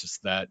 Like that's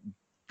just that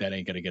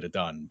ain't gonna get it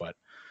done. But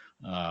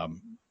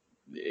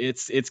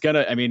it's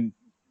gonna.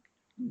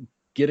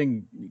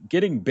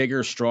 Getting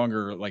bigger,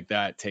 stronger like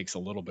that takes a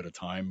little bit of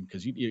time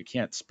because you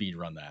can't speed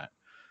run that.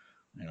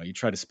 You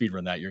try to speed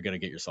run that, you're gonna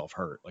get yourself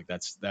hurt. Like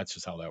that's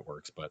just how that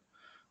works. But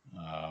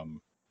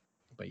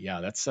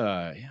yeah, that's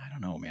I don't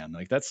know, man.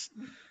 Like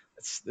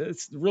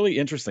it's really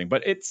interesting.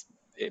 But it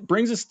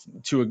brings us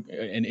to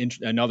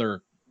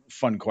another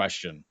fun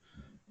question.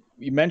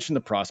 You mentioned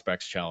the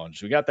prospects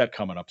challenge. We got that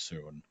coming up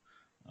soon.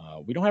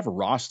 We don't have a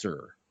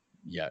roster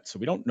yet, so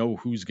we don't know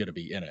who's going to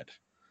be in it.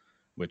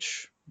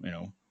 Which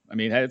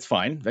it's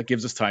fine. That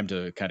gives us time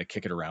to kind of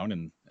kick it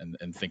around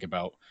and think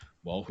about,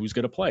 well, who's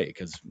going to play?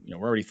 Because we're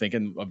already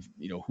thinking of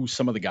who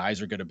some of the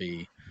guys are going to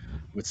be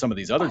with some of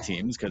these other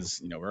teams.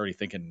 Because we're already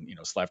thinking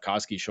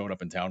Slavkovsky showing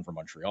up in town from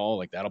Montreal,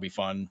 like that'll be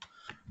fun.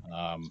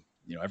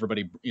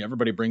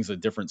 Everybody brings a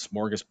different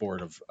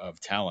smorgasbord of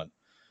talent,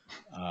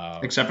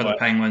 except for the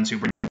Penguins who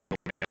bring.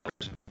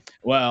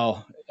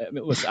 Well,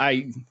 listen,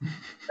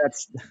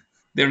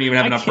 they don't even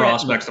have enough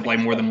prospects to play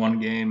more than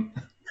one game.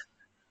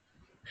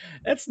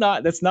 That's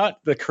not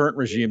the current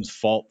regime's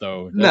fault,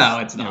 though. No,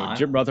 it's not.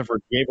 Jim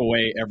Rutherford gave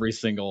away every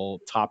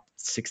single top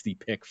 60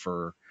 pick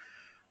for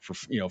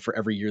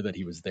every year that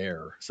he was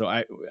there. So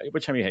hey,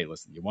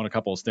 listen, you won a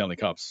couple of Stanley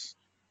Cups,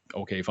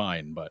 okay,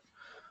 fine, but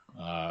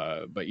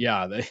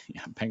yeah,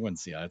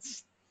 Penguins, yeah,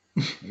 it's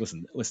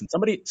listen.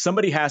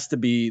 Somebody has to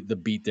be the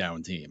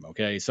beatdown team,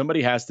 okay?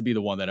 Somebody has to be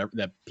the one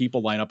that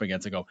people line up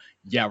against and go,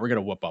 yeah, we're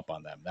gonna whoop up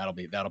on them.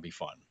 That'll be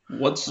fun.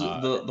 What's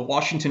the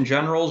Washington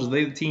Generals? Are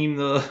they the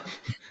team?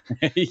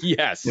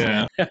 Yes.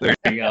 Yeah. There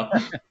you go.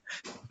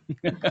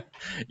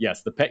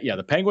 Yes.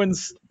 The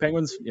Penguins.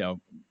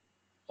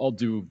 All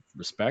due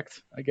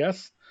respect, I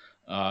guess.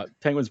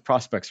 Penguins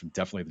prospects are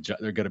definitely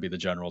they're going to be the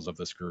generals of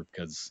this group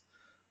because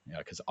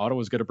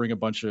Ottawa's going to bring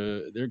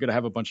they're going to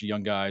have a bunch of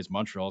young guys.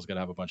 Montreal's going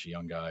to have a bunch of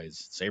young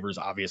guys. Sabres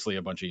obviously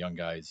a bunch of young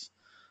guys.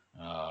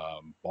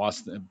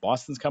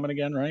 Boston's coming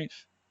again, right?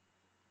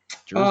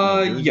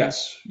 Jersey?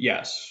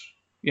 Yes.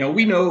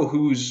 We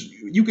know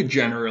you could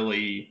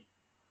generally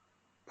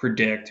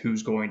predict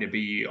who's going to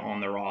be on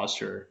the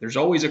roster. There's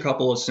always a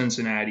couple of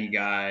Cincinnati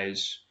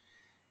guys.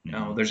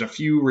 There's a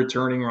few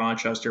returning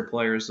Rochester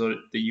players that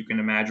you can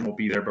imagine will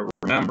be there. But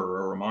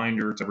remember, a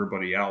reminder to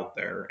everybody out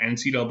there,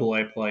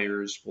 NCAA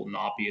players will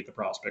not be at the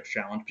Prospects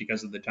Challenge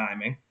because of the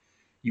timing.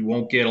 You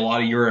won't get a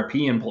lot of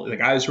the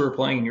guys who are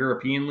playing in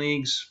European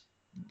leagues,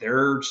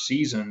 their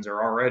seasons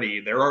are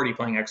they're already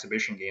playing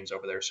exhibition games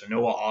over there. So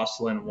Noah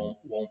Ostlund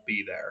won't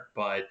be there.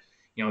 But,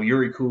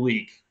 Yuri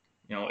Kulik,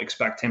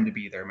 expect him to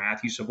be there.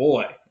 Matthew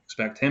Savoy,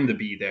 expect him to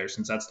be there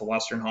since that's the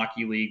Western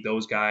Hockey League.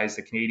 Those guys,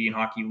 the Canadian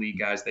Hockey League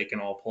guys, they can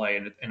all play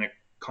in a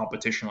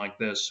competition like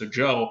this. So,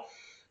 Joe,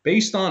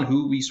 based on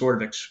who we sort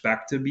of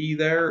expect to be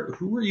there,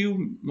 who are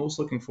you most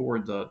looking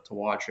forward to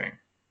watching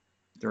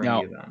during the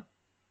event?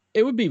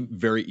 It would be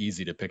very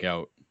easy to pick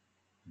out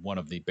one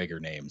of the bigger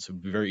names. It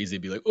would be very easy to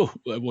be like, oh,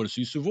 I want to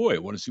see Savoy. I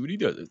want to see what he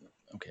does.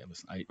 Okay,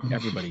 listen,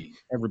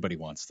 everybody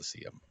wants to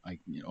see him.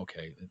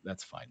 Okay,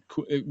 that's fine.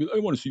 I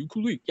want to see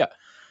Kulik. Yeah.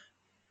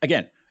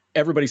 Again,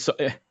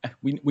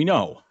 we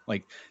know,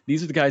 like,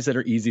 these are the guys that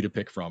are easy to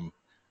pick from.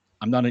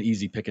 I'm not an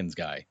easy pickings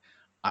guy.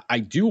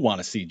 I do want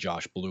to see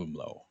Josh Bloom,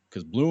 though,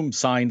 because Bloom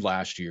signed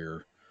last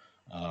year.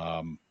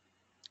 And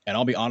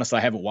I'll be honest,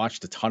 I haven't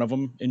watched a ton of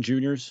them in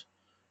juniors.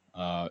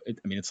 It's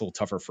a little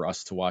tougher for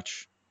us to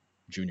watch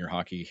junior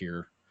hockey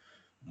here.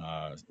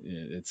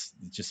 It's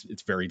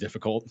very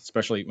difficult,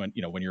 especially when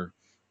you're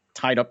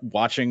tied up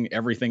watching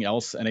everything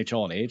else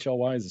NHL and AHL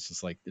wise. It's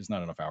just like there's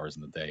not enough hours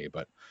in the day.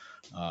 But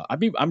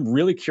I'm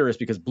really curious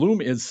because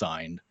Bloom is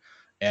signed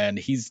and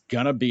he's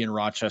gonna be in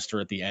Rochester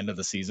at the end of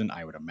the season,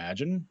 I would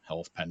imagine,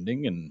 health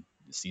pending and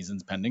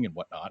seasons pending and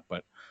whatnot.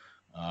 But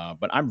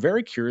But I'm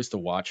very curious to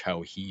watch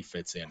how he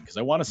fits in because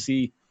I want to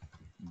see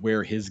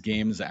where his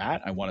game's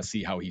at. I want to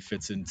see how he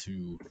fits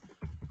into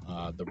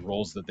the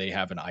roles that they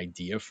have an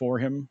idea for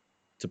him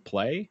to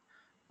play.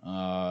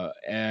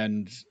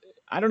 And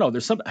I don't know.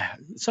 There's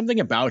something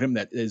about him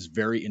that is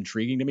very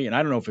intriguing to me, and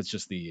I don't know if it's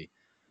just the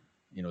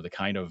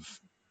kind of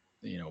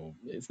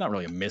it's not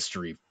really a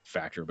mystery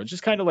factor, but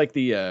just kind of like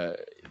the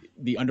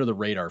under the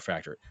radar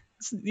factor.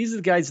 These are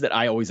the guys that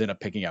I always end up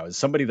picking out as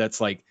somebody that's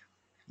like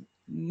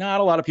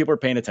not a lot of people are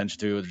paying attention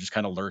to. They're just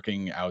kind of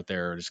lurking out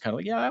there, just kind of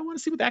like, yeah, I want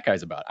to see what that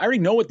guy's about. I already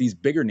know what these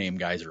bigger name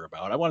guys are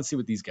about. I want to see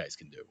what these guys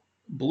can do.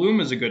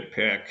 Bloom is a good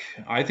pick.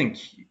 I think,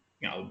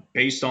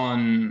 based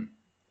on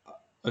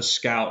a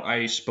scout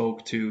I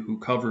spoke to who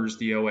covers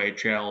the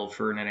OHL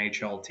for an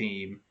NHL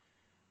team,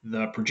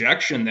 the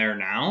projection there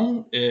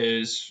now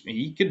is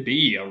he could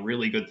be a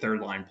really good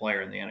third line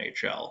player in the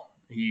NHL.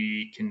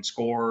 He can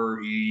score.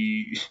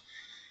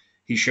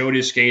 He showed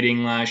his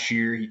skating last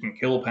year. He can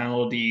kill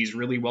penalties.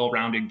 Really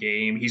well-rounded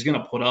game. He's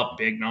going to put up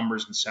big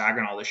numbers in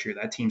Saginaw this year.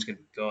 That team's going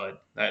to be good.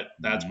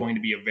 That's going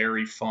to be a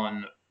very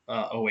fun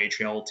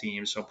OHL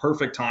team. So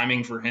perfect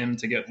timing for him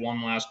to get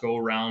one last go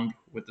around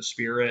with the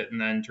Spirit and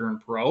then turn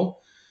pro.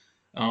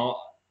 Uh,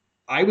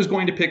 I was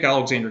going to pick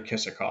Alexander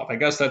Kisakov. I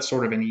guess that's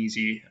sort of an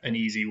easy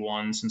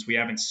one since we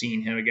haven't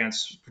seen him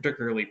against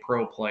particularly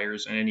pro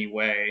players in any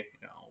way,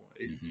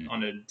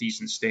 on a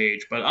decent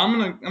stage. But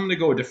I'm gonna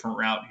go a different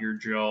route here,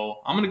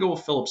 Joe. I'm gonna go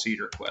with Philip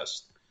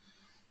Cedarquist.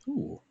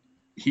 Ooh,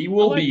 He I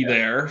will like be that.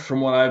 there, from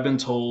what I've been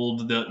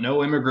told.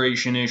 No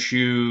immigration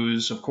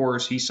issues. Of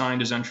course, he signed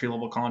his entry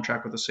level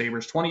contract with the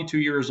Sabres. 22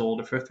 years old,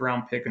 a fifth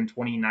round pick in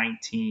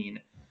 2019,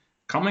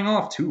 coming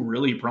off two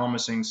really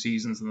promising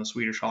seasons in the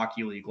Swedish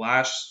Hockey League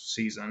last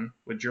season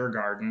with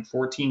Djurgården,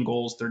 14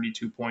 goals,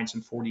 32 points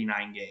in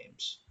 49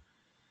 games.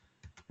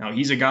 Now,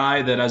 he's a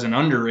guy that as an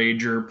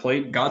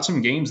underager got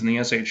some games in the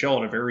SHL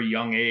at a very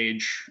young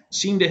age,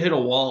 seemed to hit a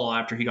wall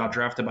after he got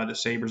drafted by the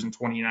Sabres in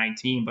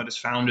 2019, but has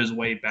found his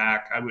way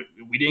back.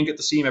 We didn't get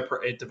to see him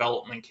at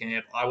development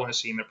camp. I want to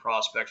see him at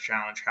Prospects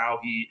Challenge, how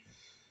he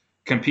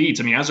competes.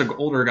 I mean, as an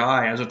older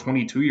guy, as a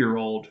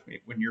 22-year-old,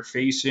 when you're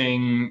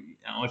facing,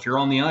 if you're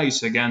on the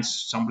ice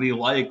against somebody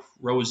like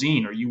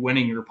Rosine, are you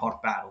winning your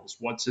puck battles?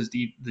 What's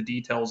the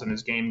details in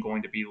his game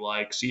going to be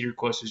like?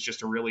 Cedarquist is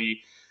just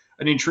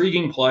an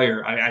intriguing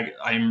player.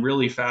 I'm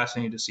really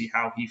fascinated to see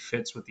how he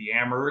fits with the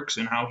Amerks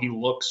and how he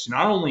looks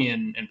not only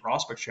in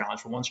Prospect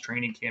Challenge, but once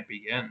training camp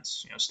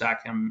begins.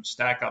 Stack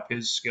up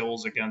his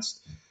skills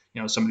against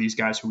some of these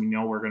guys who we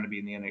know are going to be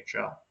in the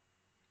NHL.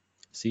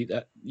 See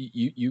that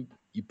you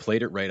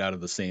played it right out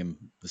of the same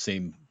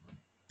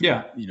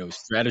Yeah,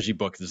 strategy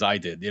book as I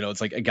did.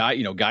 It's like a guy,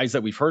 guys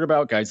that we've heard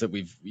about, guys that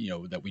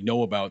that we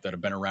know about that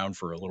have been around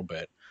for a little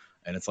bit,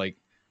 and it's like,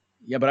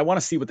 yeah, but I want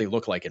to see what they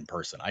look like in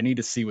person. I need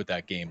to see what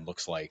that game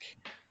looks like.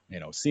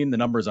 Seeing the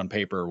numbers on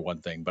paper are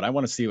one thing, but I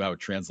want to see how it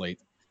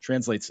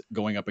translates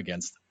going up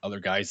against other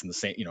guys in the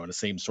same, in the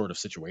same sort of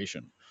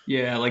situation.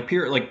 yeah,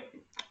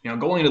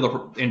 going into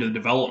the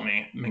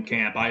development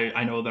camp.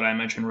 I know that I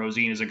mentioned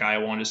Rosine as a guy I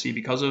wanted to see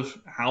because of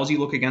how's he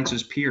look against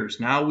his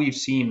peers. Now we've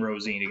seen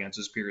Rosine against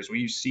his peers.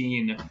 We've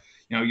seen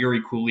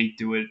Yuri Kulik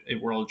do it at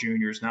World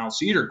Juniors. Now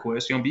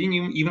Cedarquist, being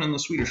even in the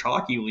Swedish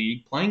Hockey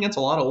League, playing against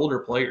a lot of older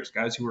players,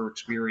 guys who are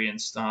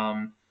experienced.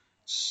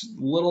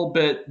 Little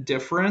bit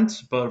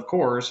different, but of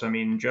course, I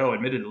mean, Joe,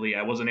 admittedly,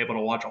 I wasn't able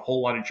to watch a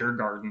whole lot of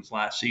Djurgårdens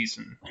last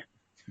season.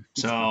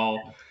 So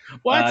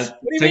What?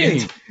 What do you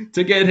to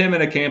mean? get him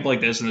in a camp like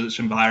this in this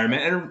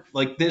environment, and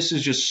like this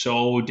is just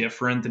so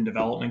different than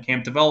development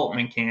camp.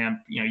 Development camp,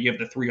 you have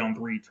the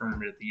 3-on-3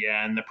 tournament at the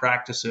end. The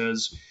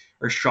practices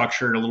are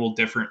structured a little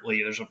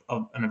differently. There's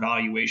an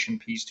evaluation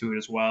piece to it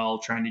as well,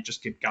 trying to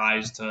just get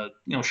guys to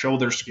show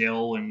their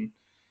skill and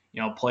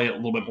play it a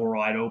little bit more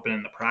wide open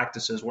in the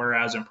practices.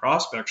 Whereas in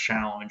Prospects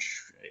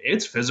Challenge,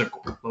 it's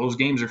physical. Those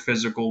games are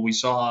physical. We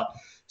saw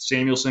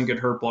Samuelson get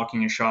hurt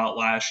blocking a shot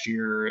last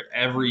year.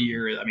 Every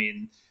year, I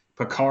mean,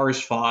 Picar's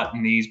fought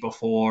in these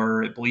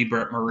before. I believe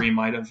Brett Murray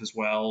might have as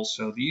well.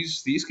 So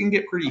these can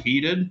get pretty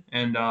heated,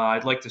 and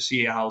I'd like to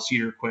see how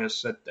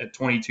Cedarquist at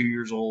 22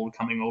 years old,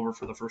 coming over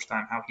for the first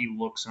time, how he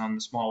looks on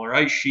the smaller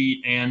ice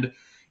sheet, and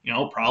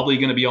probably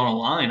going to be on a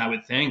line, I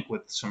would think,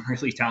 with some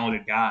really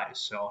talented guys.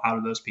 So how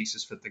do those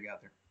pieces fit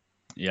together?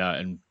 Yeah,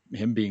 and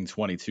him being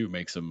 22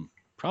 makes him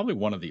probably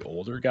one of the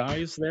older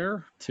guys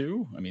there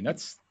too. I mean,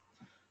 that's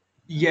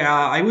Yeah,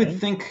 I would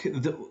think.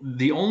 think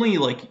the only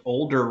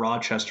older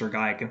Rochester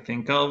guy I can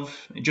think of,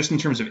 just in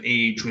terms of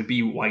age, would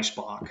be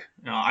Weissbach.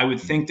 I would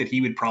think that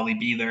he would probably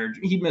be there.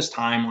 He missed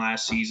time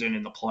last season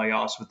in the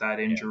playoffs with that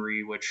Yeah.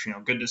 injury, which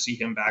good to see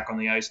him back on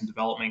the ice in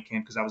development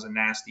camp because that was a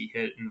nasty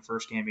hit in the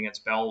first game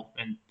against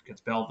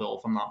Belleville,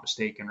 if I'm not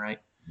mistaken, right?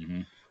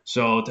 Hmm.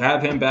 So to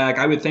have him back,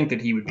 I would think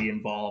that he would be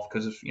involved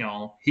because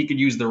he could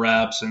use the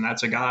reps, and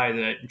that's a guy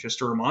that,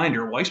 just a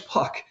reminder,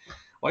 Weissbach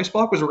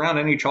was around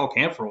NHL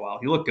camp for a while.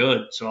 He looked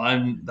good, so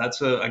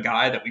that's a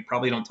guy that we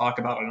probably don't talk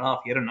about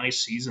enough. He had a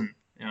nice season,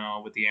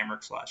 with the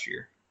Amerks last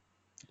year.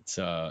 It's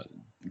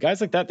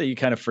guys like that you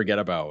kind of forget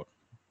about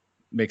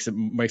makes it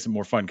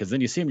more fun because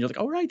then you see him, you're like,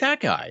 oh right, that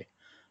guy.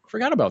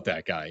 Forgot about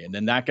that guy, and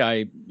then that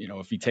guy,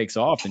 if he takes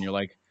off, then you're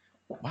like,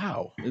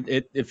 wow,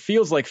 it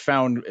feels like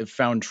found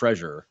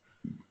treasure,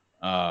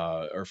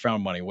 or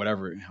found money,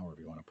 however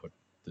you want to put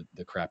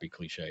the crappy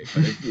cliche,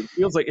 but it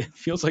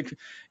feels like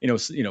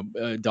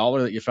a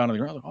dollar that you found on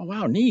the ground. Like, oh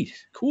wow, neat,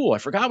 cool. I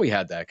forgot we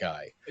had that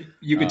guy.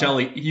 You could tell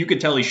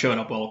he showed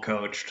up well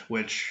coached,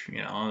 which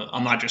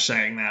I'm not just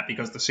saying that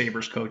because the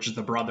Sabres coach is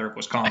the brother of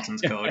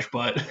Wisconsin's coach,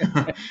 but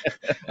I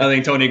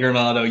think Tony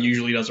Granato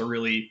usually does a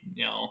really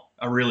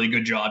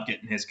good job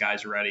getting his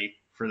guys ready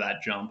for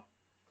that jump.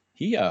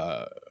 He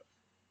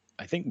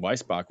I think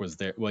Weisbach was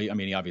there. Well, I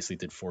mean, he obviously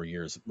did 4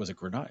 years. Was it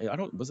Granado? I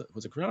don't. Was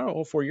it Granado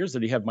all 4 years?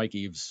 Did he have Mike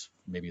Eaves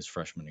maybe his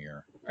freshman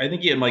year? I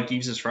think he had Mike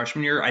Eaves his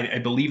freshman year. I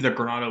believe that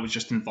Granado was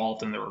just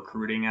involved in the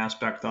recruiting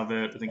aspect of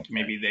it. I think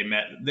maybe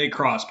they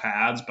crossed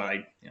paths,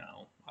 but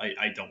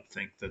I don't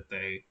think that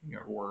they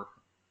were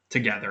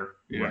together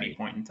at any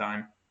point in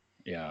time.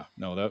 Yeah,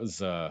 no, that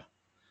was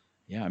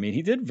yeah. I mean,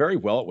 he did very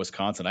well at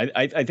Wisconsin.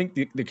 I think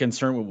the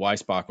concern with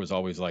Weisbach was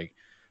always like,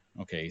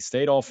 okay, he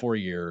stayed all 4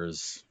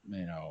 years.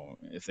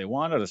 If they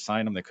wanted to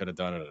sign him, they could have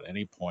done it at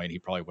any point. He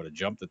probably would have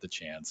jumped at the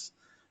chance.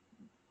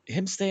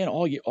 Him staying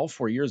all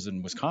 4 years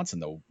in Wisconsin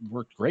though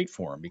worked great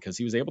for him because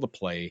he was able to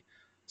play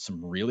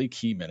some really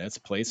key minutes,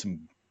 play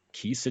some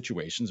key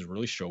situations, and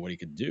really show what he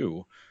could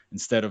do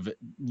instead of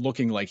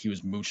looking like he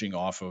was mooching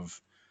off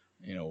of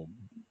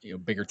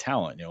bigger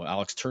talent.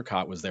 Alex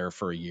Turcotte was there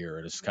for a year,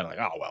 and it's kind of like,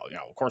 oh well,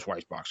 of course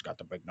Weisbach's got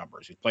the big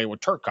numbers. He's playing with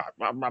Turcotte,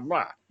 blah blah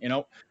blah.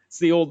 It's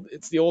the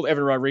old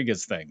Evan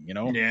Rodriguez thing.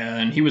 Yeah,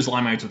 and he was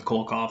limelights with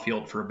Cole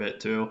Caulfield for a bit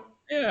too.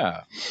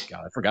 Yeah,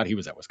 God, I forgot he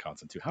was at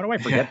Wisconsin too. How do I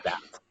forget that?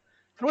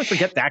 How do I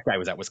forget that guy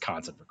was at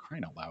Wisconsin, for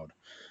crying out loud?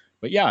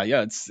 But yeah,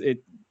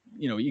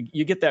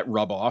 you get that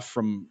rub off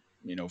from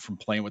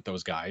playing with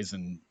those guys,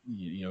 and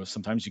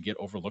sometimes you get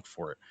overlooked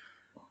for it.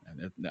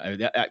 And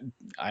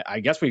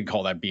I guess we could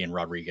call that being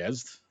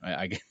Rodriguez,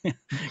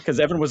 because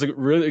Evan was a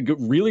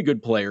really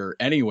good player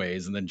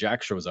anyways, and then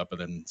Jack shows up,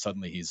 and then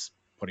suddenly he's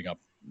putting up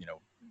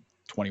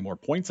 20 more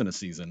points in a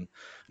season, and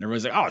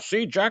everybody's like, oh,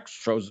 see, Jack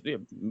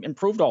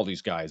improved all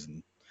these guys,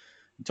 and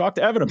you talk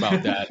to Evan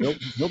about that.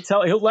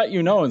 He'll let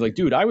you know. It's like,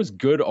 dude, I was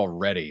good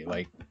already.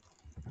 Like,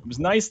 it was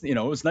nice, it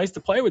was nice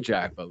to play with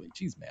Jack, but like,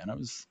 geez, man, I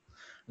was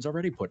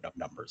already putting up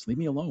numbers. Leave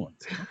me alone.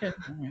 Like, okay,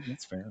 all right,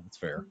 that's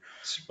fair.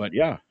 But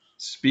yeah.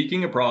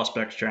 Speaking of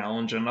Prospects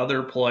Challenge,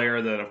 another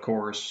player that, of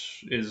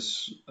course,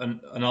 is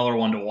another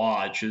one to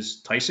watch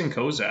is Tyson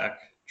Kozak,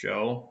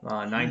 Joe,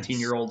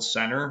 19-year-old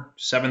center,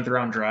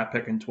 7th-round draft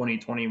pick in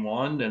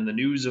 2021. And the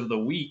news of the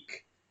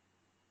week,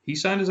 he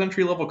signed his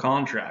entry-level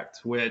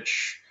contract,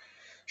 which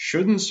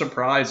shouldn't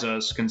surprise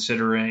us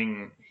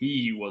considering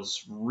he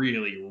was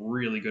really,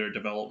 really good at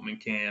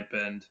development camp.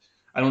 And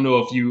I don't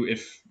know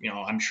if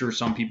I'm sure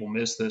some people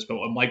missed this, but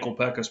when Michael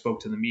Pekka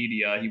spoke to the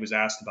media, he was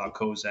asked about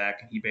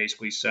Kozak, and he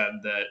basically said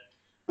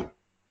that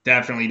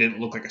definitely didn't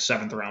look like a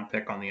 7th-round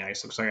pick on the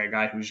ice. Looks like a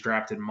guy who's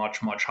drafted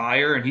much, much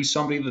higher, and he's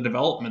somebody the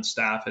development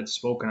staff had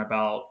spoken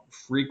about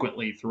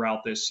frequently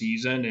throughout this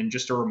season. And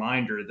just a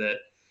reminder that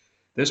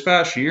this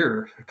past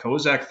year,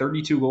 Kozak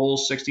 32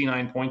 goals,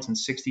 69 points in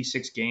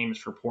 66 games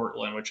for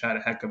Portland, which had a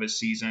heck of a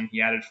season.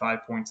 He added 5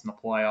 points in the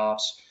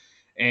playoffs.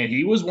 And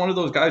he was one of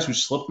those guys who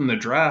slipped in the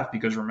draft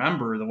because,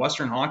 remember, the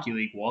Western Hockey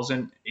League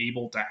wasn't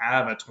able to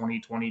have a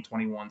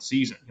 2020-21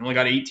 season. He only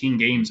got 18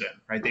 games in,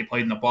 right? They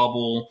played in the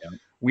bubble,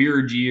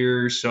 weird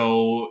year.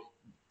 So,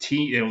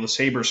 the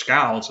Sabre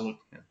scouts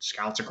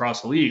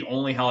across the league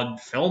only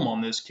had film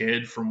on this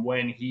kid from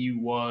when he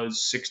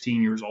was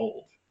 16 years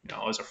old,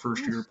 as a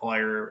first-year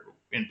player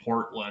in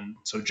Portland.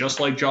 So just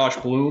like Josh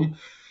Bloom,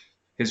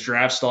 his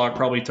draft stock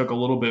probably took a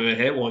little bit of a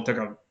hit. Well, it took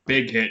a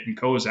big hit in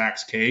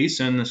Kozak's case,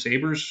 and the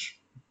Sabres,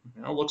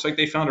 looks like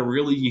they found a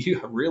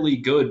really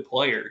good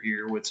player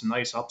here with some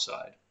nice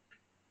upside.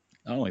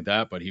 Not only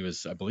that, but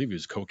I believe he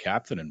was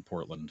co-captain in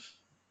Portland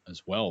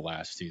as well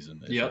last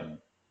season. Yep.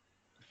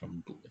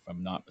 If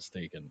I'm not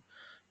mistaken.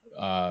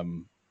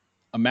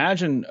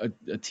 Imagine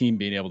a team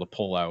being able to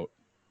pull out.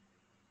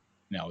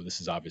 Now,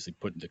 this is obviously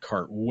putting the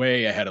cart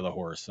way ahead of the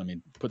horse. I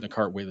mean, putting the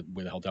cart way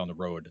the hell down the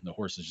road, and the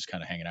horse is just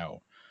kind of hanging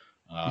out.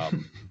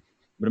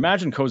 But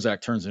imagine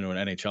Kozak turns into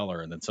an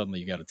NHLer, and then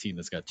suddenly you got a team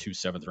that's got 2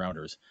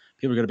 7th-rounders.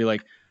 People are going to be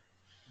like,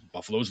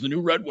 Buffalo's the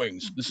new Red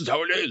Wings. This is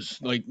how it is.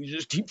 Like, you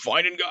just keep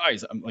finding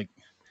guys. I'm like,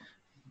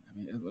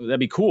 that'd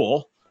be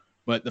cool.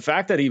 But the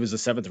fact that he was a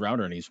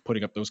 7th-rounder and he's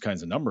putting up those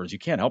kinds of numbers, you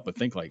can't help but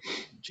think like,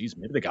 geez,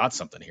 maybe they got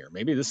something here.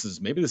 Maybe this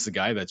is a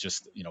guy that's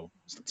just,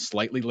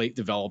 slightly late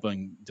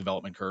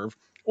development curve.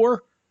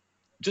 Or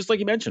just like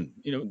you mentioned,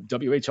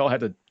 WHL had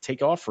to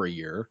take off for a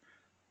year.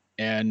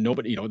 And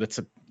nobody, it's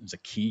a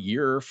key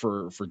year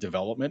for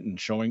development and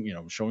showing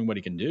what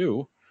he can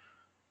do.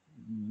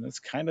 That's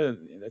kind of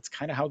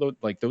how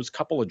those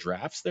couple of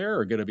drafts there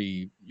are going to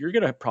be. You're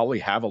going to probably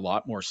have a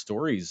lot more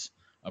stories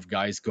of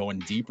guys going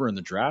deeper in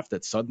the draft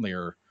that suddenly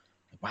are,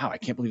 wow, I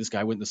can't believe this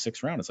guy went in the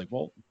 6th round. It's like,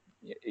 well,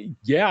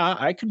 yeah,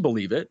 I can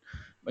believe it.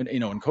 And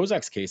in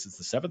Kozak's case, it's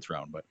the 7th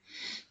round, but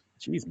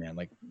geez, man,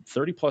 like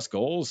 30 plus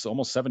goals,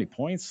 almost 70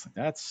 points.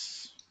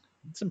 That's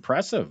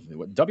impressive.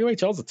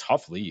 WHL is a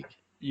tough league.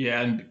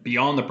 Yeah, and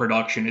beyond the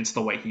production, it's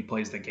the way he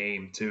plays the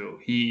game too.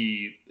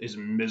 He is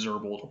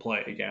miserable to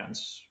play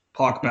against.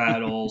 Puck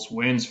battles,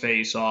 wins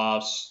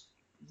face-offs.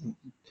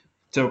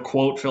 To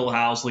quote Phil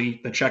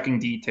Housley, the checking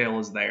detail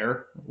is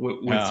there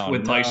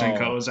with Tyson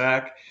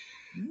Kozak.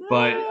 No.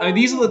 But I mean,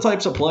 these are the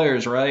types of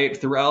players, right?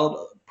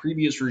 Throughout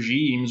previous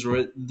regimes,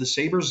 where the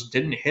Sabres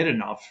didn't hit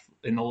enough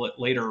in the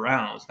later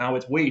rounds. Now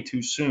it's way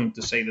too soon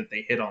to say that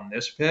they hit on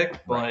this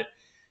pick, but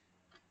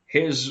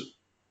his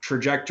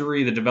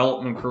trajectory, the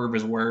development curve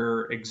is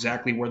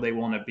exactly where they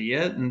want to be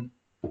at. And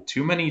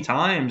too many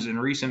times in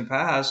recent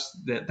past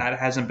that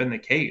hasn't been the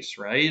case,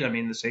 right? I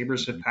mean, the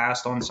Sabres have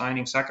passed on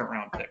signing second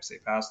round picks. They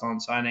passed on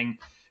signing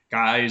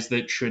guys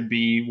that should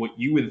be what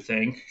you would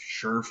think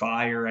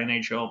surefire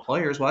NHL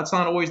players. Well, that's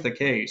not always the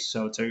case.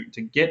 So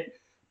to get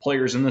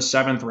players in the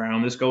seventh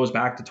round, this goes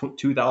back to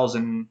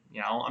 2000.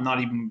 I'm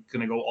not even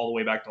going to go all the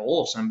way back to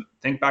Olofsson, but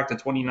think back to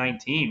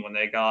 2019 when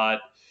they got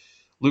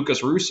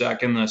Lucas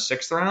Rusek in the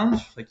sixth round.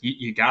 Like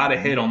you got to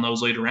hit on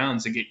those later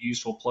rounds to get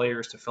useful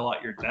players to fill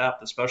out your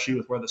depth, especially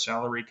with where the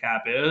salary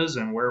cap is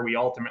and where we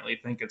ultimately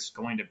think it's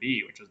going to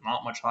be, which is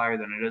not much higher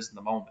than it is in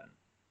the moment.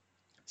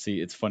 See,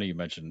 it's funny you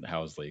mentioned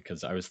Housley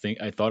because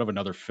I thought of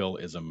another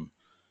Phil-ism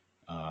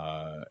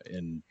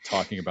in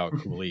talking about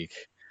Kulich,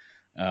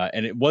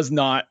 and it was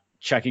not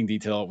checking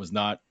detail. It was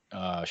not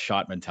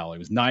shot mentality. It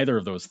was neither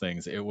of those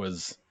things. It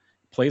was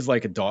plays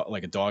like a dog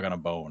on a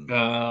bone.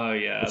 Oh,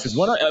 yes.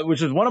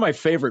 Which is one of my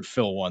favorite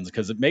Phil ones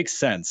because it makes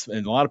sense.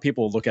 And a lot of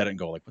people look at it and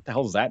go like, what the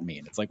hell does that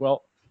mean? It's like,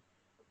 well,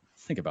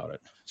 think about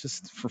it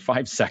just for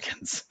 5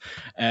 seconds.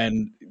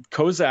 And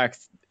Kozak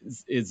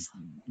is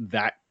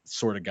that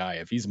sort of guy.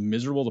 If he's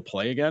miserable to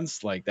play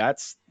against, like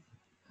that's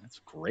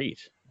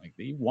great. Like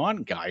they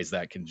want guys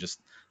that can just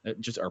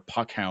are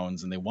puck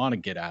hounds and they want to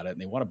get at it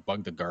and they want to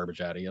bug the garbage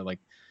out of you. Like,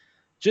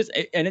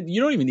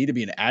 you don't even need to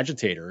be an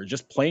agitator.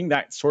 Just playing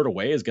that sort of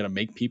way is going to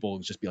make people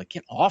just be like,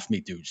 get off me,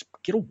 dude. Just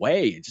get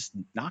away. Just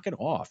knock it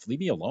off.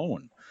 Leave me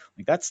alone.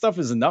 Like that stuff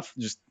is enough.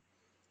 Just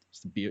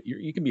to be,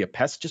 you can be a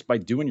pest just by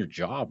doing your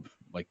job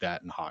like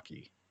that in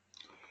hockey.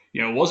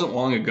 It wasn't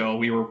long ago.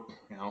 We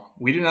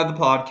didn't have the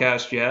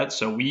podcast yet,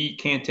 so we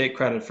can't take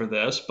credit for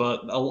this,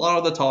 but a lot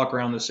of the talk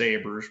around the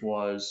Sabres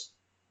was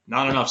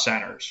not enough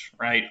centers,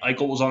 right?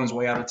 Eichel was on his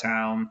way out of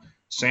town.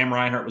 Sam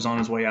Reinhart was on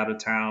his way out of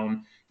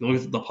town. You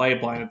look at the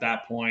pipeline at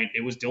that point,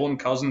 it was Dylan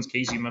Cousins,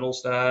 Casey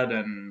Middlestad,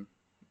 and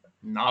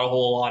not a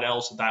whole lot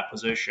else at that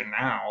position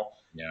now.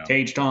 Yeah.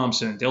 Tage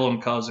Thompson,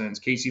 Dylan Cousins,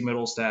 Casey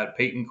Middlestad,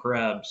 Peyton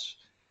Krebs,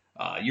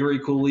 Yuri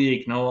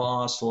Kulich,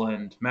 Noah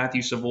Ostlund,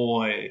 Matthew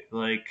Savoy.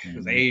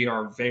 They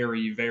are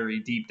very, very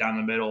deep down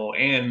the middle,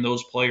 and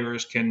those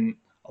players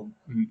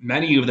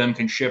many of them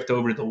can shift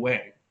over to the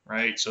wing,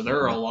 right? So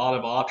there are a lot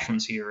of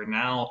options here, and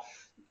now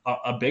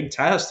a big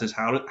test is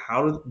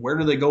where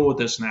do they go with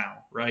this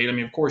now, right? I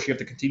mean, of course, you have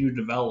to continue to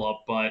develop,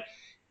 but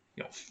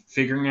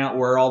figuring out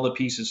where all the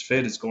pieces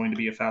fit is going to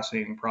be a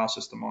fascinating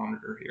process to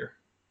monitor here.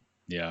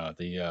 Yeah,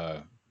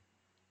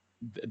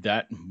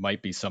 that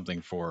might be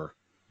something for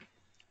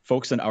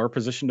folks in our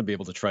position to be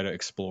able to try to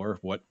explore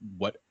what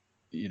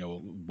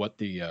do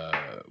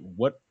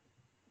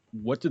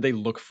they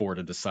look for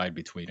to decide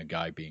between a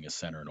guy being a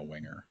center and a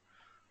winger?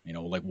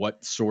 Like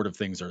what sort of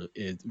things or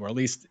at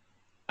least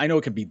I know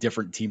it could be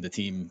different team to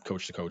team,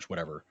 coach to coach,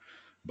 whatever,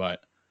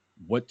 but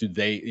what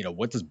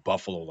does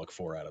Buffalo look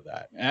for out of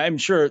that? And I'm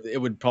sure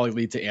it would probably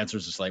lead to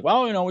answers just like,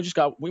 well,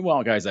 we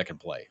want guys that can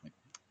play.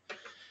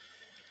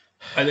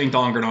 I think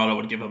Don Granato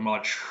would give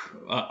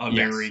a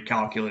very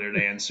calculated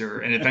answer.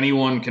 And if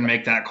anyone can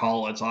make that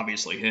call, it's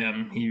obviously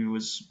him. He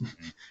was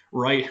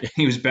right.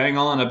 He was bang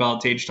on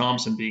about Tage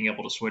Thompson being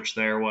able to switch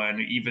there when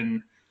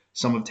even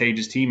some of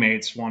Tage's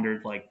teammates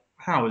wondered, like,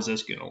 how is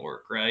this going to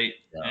work, right?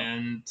 Yeah.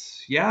 And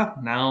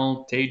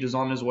now Tage is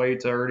on his way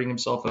to earning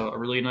himself a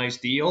really nice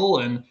deal.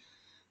 And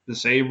the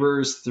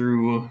Sabres,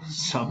 through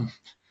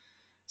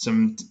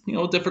some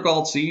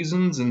difficult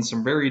seasons and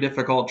some very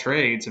difficult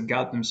trades, have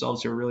got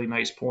themselves to a really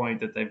nice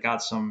point that they've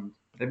got some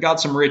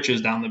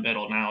riches down the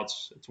middle. Now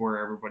it's where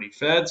everybody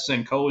fits.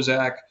 And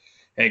Kozak,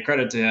 hey,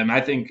 credit to him. I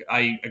think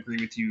I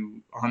agree with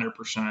you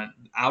 100%.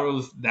 Out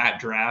of that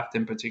draft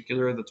in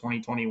particular, the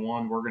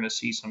 2021, we're going to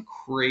see some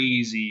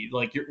crazy,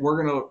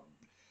 we're going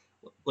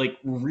to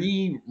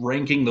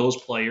re-ranking those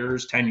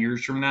players 10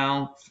 years from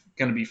now,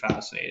 going to be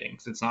fascinating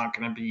because it's not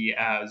going to be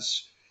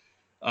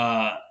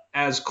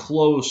as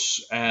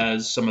close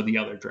as some of the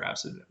other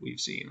drafts that we've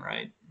seen,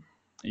 right?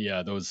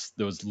 Yeah, those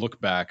look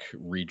back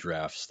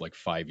redrafts like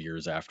 5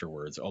 years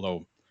afterwards,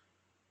 although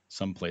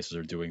some places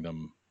are doing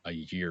them a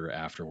year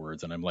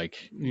afterwards, and I'm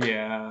like,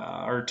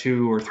 or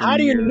 2 or 3 how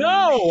do you years.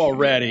 know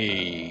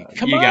already?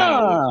 Come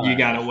on. You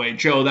gotta wait.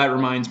 Joe, that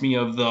reminds me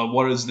of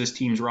what is this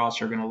team's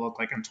roster going to look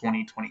like in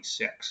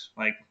 2026?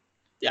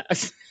 Yeah.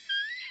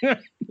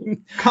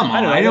 Come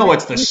on, I know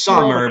it's the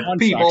summer,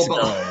 people,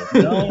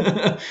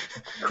 but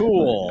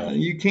cool.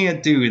 You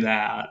can't do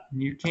that.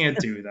 You can't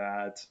do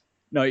that.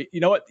 No, you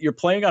know what? You're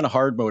playing on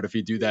hard mode if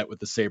you do that with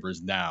the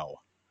Sabres now.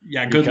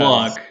 Yeah, good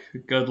luck.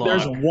 Good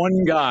There's luck.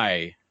 one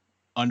guy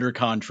under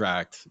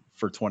contract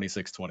for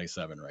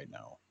 26-27 right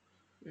now.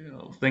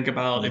 Think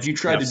about if you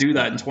tried to do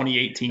that in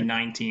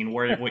 2018-19,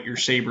 what your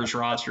Sabres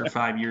roster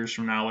 5 years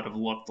from now would have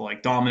looked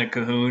like. Dominic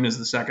Cahoon is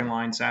the second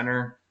line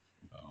center.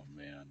 Oh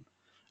man,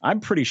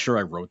 I'm pretty sure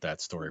I wrote that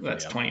story.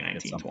 That's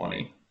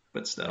 2019-20,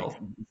 but still.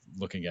 Like,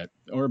 looking at,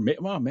 or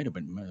it might have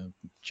been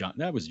John.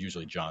 That was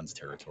usually John's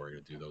territory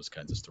to do those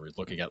kinds of stories.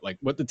 Looking at like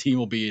what the team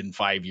will be in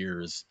 5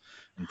 years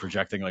and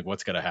projecting like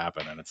what's going to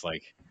happen, and it's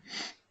like,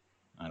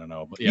 I don't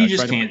know. But yeah, you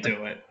just can't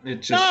do it.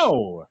 It's just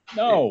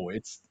no.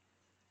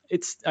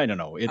 It's I don't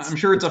know. I'm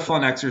sure it's a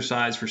fun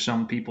exercise for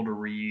some people to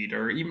read,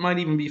 or it might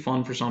even be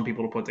fun for some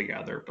people to put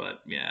together. But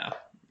yeah,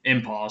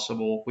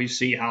 impossible. We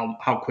see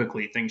how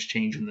quickly things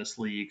change in this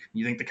league.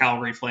 You think the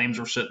Calgary Flames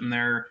were sitting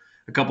there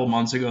a couple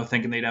months ago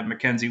thinking they'd have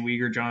Mackenzie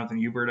Weegar, Jonathan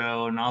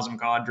Huberdeau, and Nazem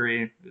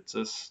Kadri? It's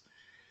just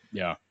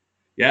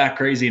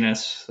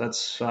craziness.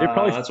 That's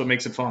what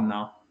makes it fun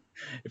now.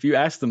 If you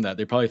ask them that,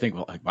 they probably think,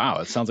 well, like, wow,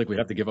 it sounds like we'd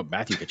have to give up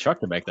Matthew Tkachuk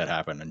to make that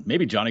happen, and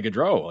maybe Johnny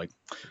Gaudreau. Like,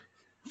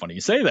 funny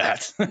you say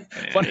that.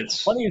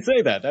 funny you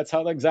say that. That's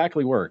how that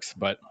exactly works.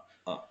 But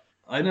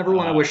I never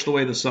want to wish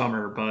away the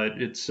summer,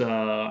 but it's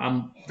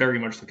I'm very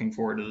much looking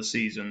forward to the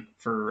season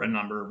for a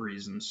number of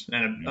reasons,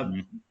 and a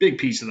big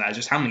piece of that is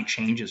just how many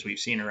changes we've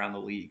seen around the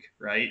league,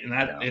 right? And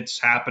that it's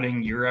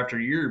happening year after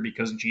year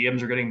because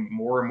GMs are getting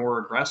more and more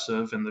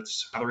aggressive, and the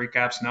salary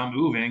cap's now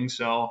moving.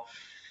 So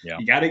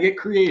you got to get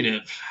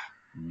creative.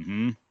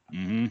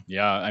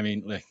 Yeah, I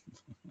mean,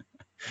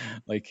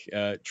 like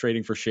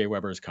trading for Shea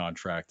Weber's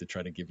contract to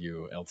try to give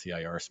you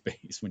LTIR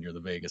space when you're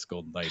the Vegas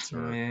Golden Knights,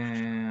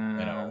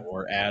 or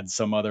or add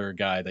some other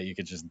guy that you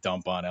could just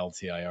dump on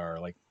LTIR.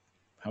 Like,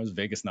 how does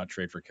Vegas not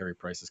trade for Carey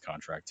Price's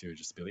contract too?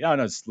 Just to be like,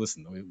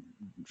 listen, we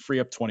free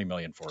up $20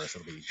 million for us.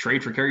 It'll be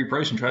trade for Carey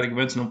Price and try to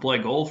convince him to play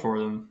goal for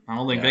them. I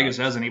don't think Vegas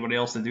has anybody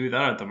else to do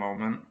that at the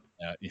moment.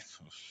 That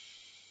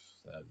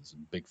is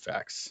big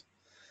facts.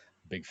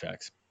 Big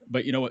facts.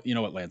 But you know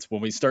what, Lance?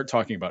 When we start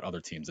talking about other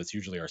teams, that's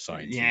usually our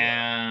sign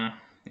to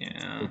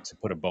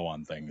put a bow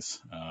on things.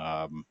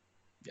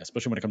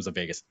 Especially when it comes to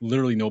Vegas.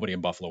 Literally nobody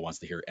in Buffalo wants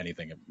to hear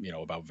anything,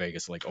 about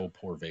Vegas. Like, oh,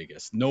 poor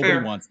Vegas.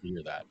 Nobody wants to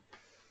hear that,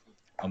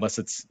 unless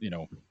it's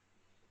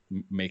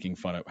making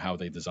fun of how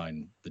they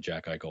designed the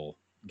Jack Eichel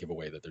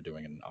giveaway that they're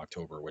doing in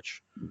October.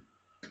 Which,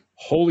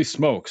 holy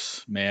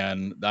smokes,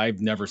 man! I've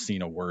never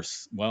seen a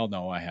worse. Well,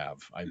 no, I have.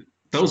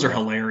 Those are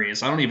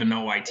hilarious. I don't even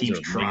know why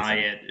teams try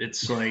it.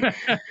 It's like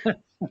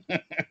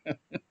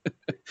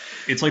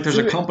there's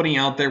a company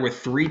out there with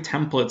 3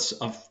 templates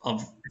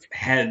of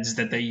heads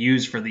that they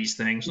use for these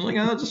things. And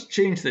I'll just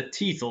change the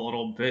teeth a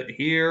little bit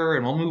here,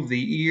 and we'll move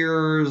the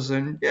ears,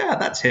 and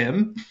that's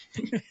him.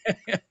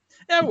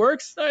 That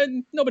works.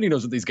 Nobody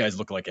knows what these guys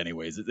look like,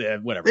 anyways.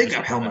 Whatever. They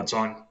got helmets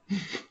on.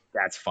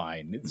 That's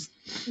fine.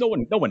 No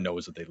one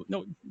knows what they look.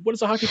 No, what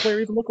does a hockey player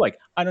even look like?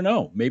 I don't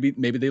know. Maybe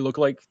they look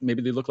like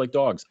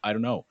dogs. I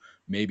don't know.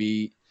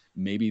 Maybe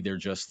they're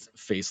just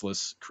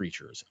faceless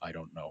creatures. I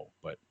don't know.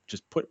 But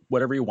just put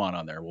whatever you want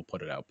on there. We'll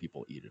put it out.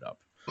 People eat it up.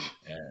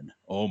 And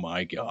oh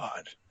my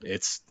God,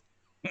 it's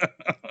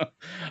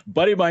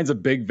buddy of mine's a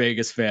big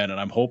Vegas fan, and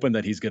I'm hoping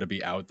that he's going to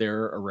be out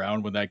there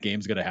around when that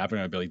game's going to happen.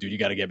 I'd be like, dude, you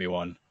got to get me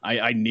one.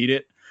 I need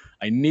it.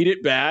 I need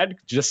it bad,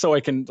 just so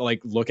I can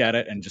look at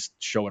it and just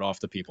show it off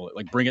to people.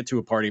 Like, bring it to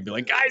a party and be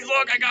like, guys,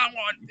 look, I got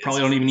one. You probably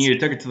don't even need a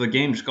ticket to the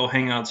game. Just go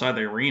hang outside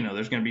the arena.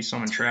 There's going to be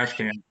some in trash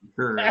cans.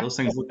 Sure, those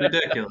things look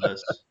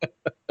ridiculous.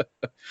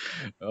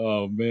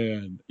 Oh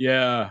man,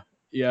 yeah.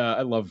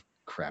 I love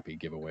crappy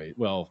giveaway.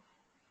 Well,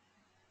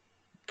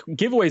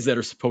 giveaways that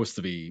are supposed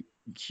to be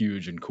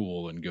huge and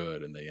cool and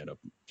good, and they end up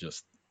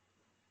just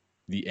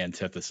the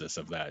antithesis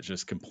of that,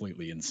 just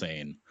completely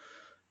insane.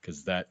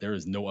 Because there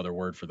is no other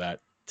word for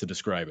that to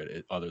describe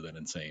it other than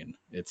insane.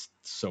 It's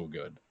so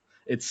good.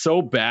 It's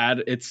so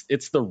bad.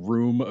 It's the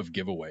Room of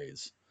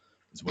giveaways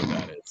is what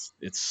that is.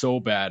 It's so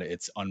bad.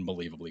 It's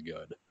unbelievably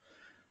good.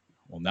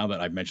 Well, now that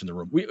I've mentioned the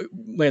Room,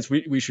 Lance,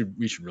 we should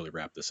really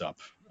wrap this up.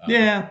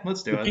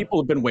 Let's do it.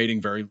 People have been waiting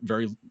very,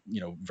 very,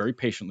 very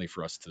patiently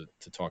for us to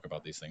talk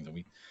about these things, and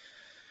we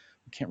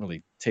can't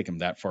really take them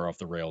that far off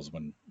the rails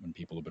when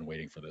people have been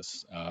waiting for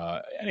this.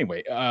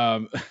 Anyway,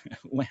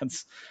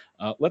 Lance,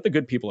 let the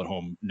good people at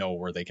home know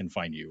where they can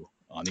find you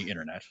on the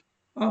internet.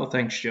 Oh,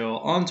 thanks, Joe.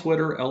 On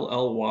Twitter,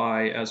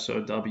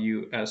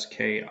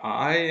 LLYSOWSKI,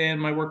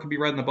 and my work can be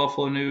read in the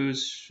Buffalo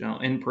News,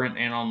 in print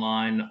and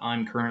online.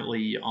 I'm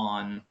currently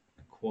on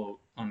quote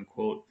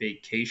unquote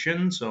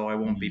vacation, so I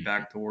won't be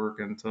back to work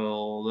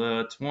until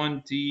the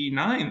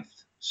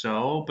 29th.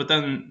 So, but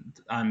then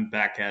I'm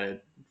back at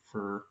it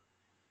for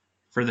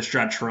the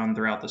stretch run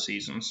throughout the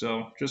season.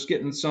 So just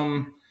getting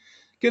some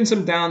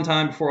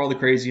downtime before all the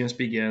craziness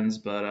begins,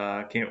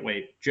 but can't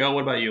wait. Joe,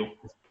 what about you?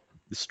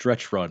 The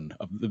stretch run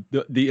of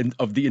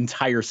the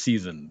entire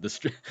season.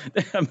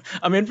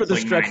 I'm in for the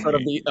stretch run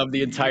of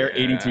the entire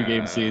 82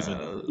 game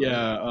season.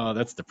 Yeah,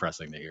 that's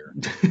depressing to hear.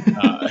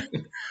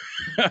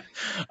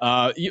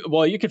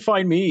 You can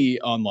find me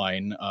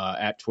online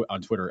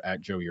on Twitter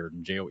at Joe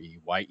Yerdon,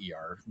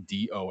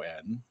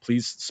 JoeYerdon.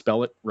 Please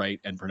spell it right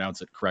and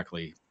pronounce it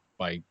correctly.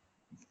 By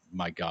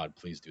my God,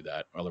 please do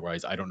that.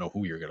 Otherwise, I don't know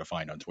who you're going to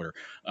find on Twitter.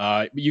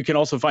 You can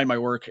also find my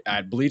work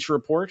at Bleacher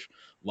Report.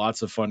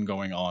 Lots of fun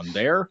going on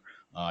there.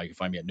 You can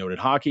find me at Noted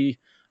Hockey.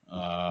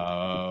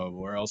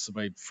 Where else am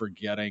I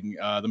forgetting?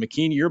 The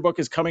McKean Yearbook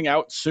is coming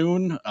out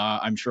soon.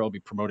 I'm sure I'll be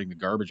promoting the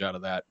garbage out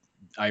of that.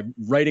 I'm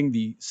writing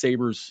the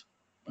Sabres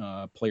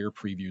player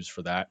previews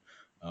for that,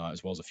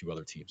 as well as a few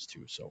other teams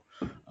too. So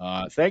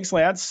thanks,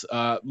 Lance.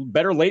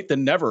 Better late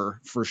than never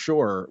for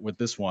sure with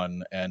this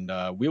one. And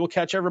we will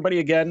catch everybody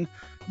again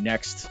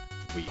next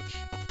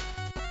week.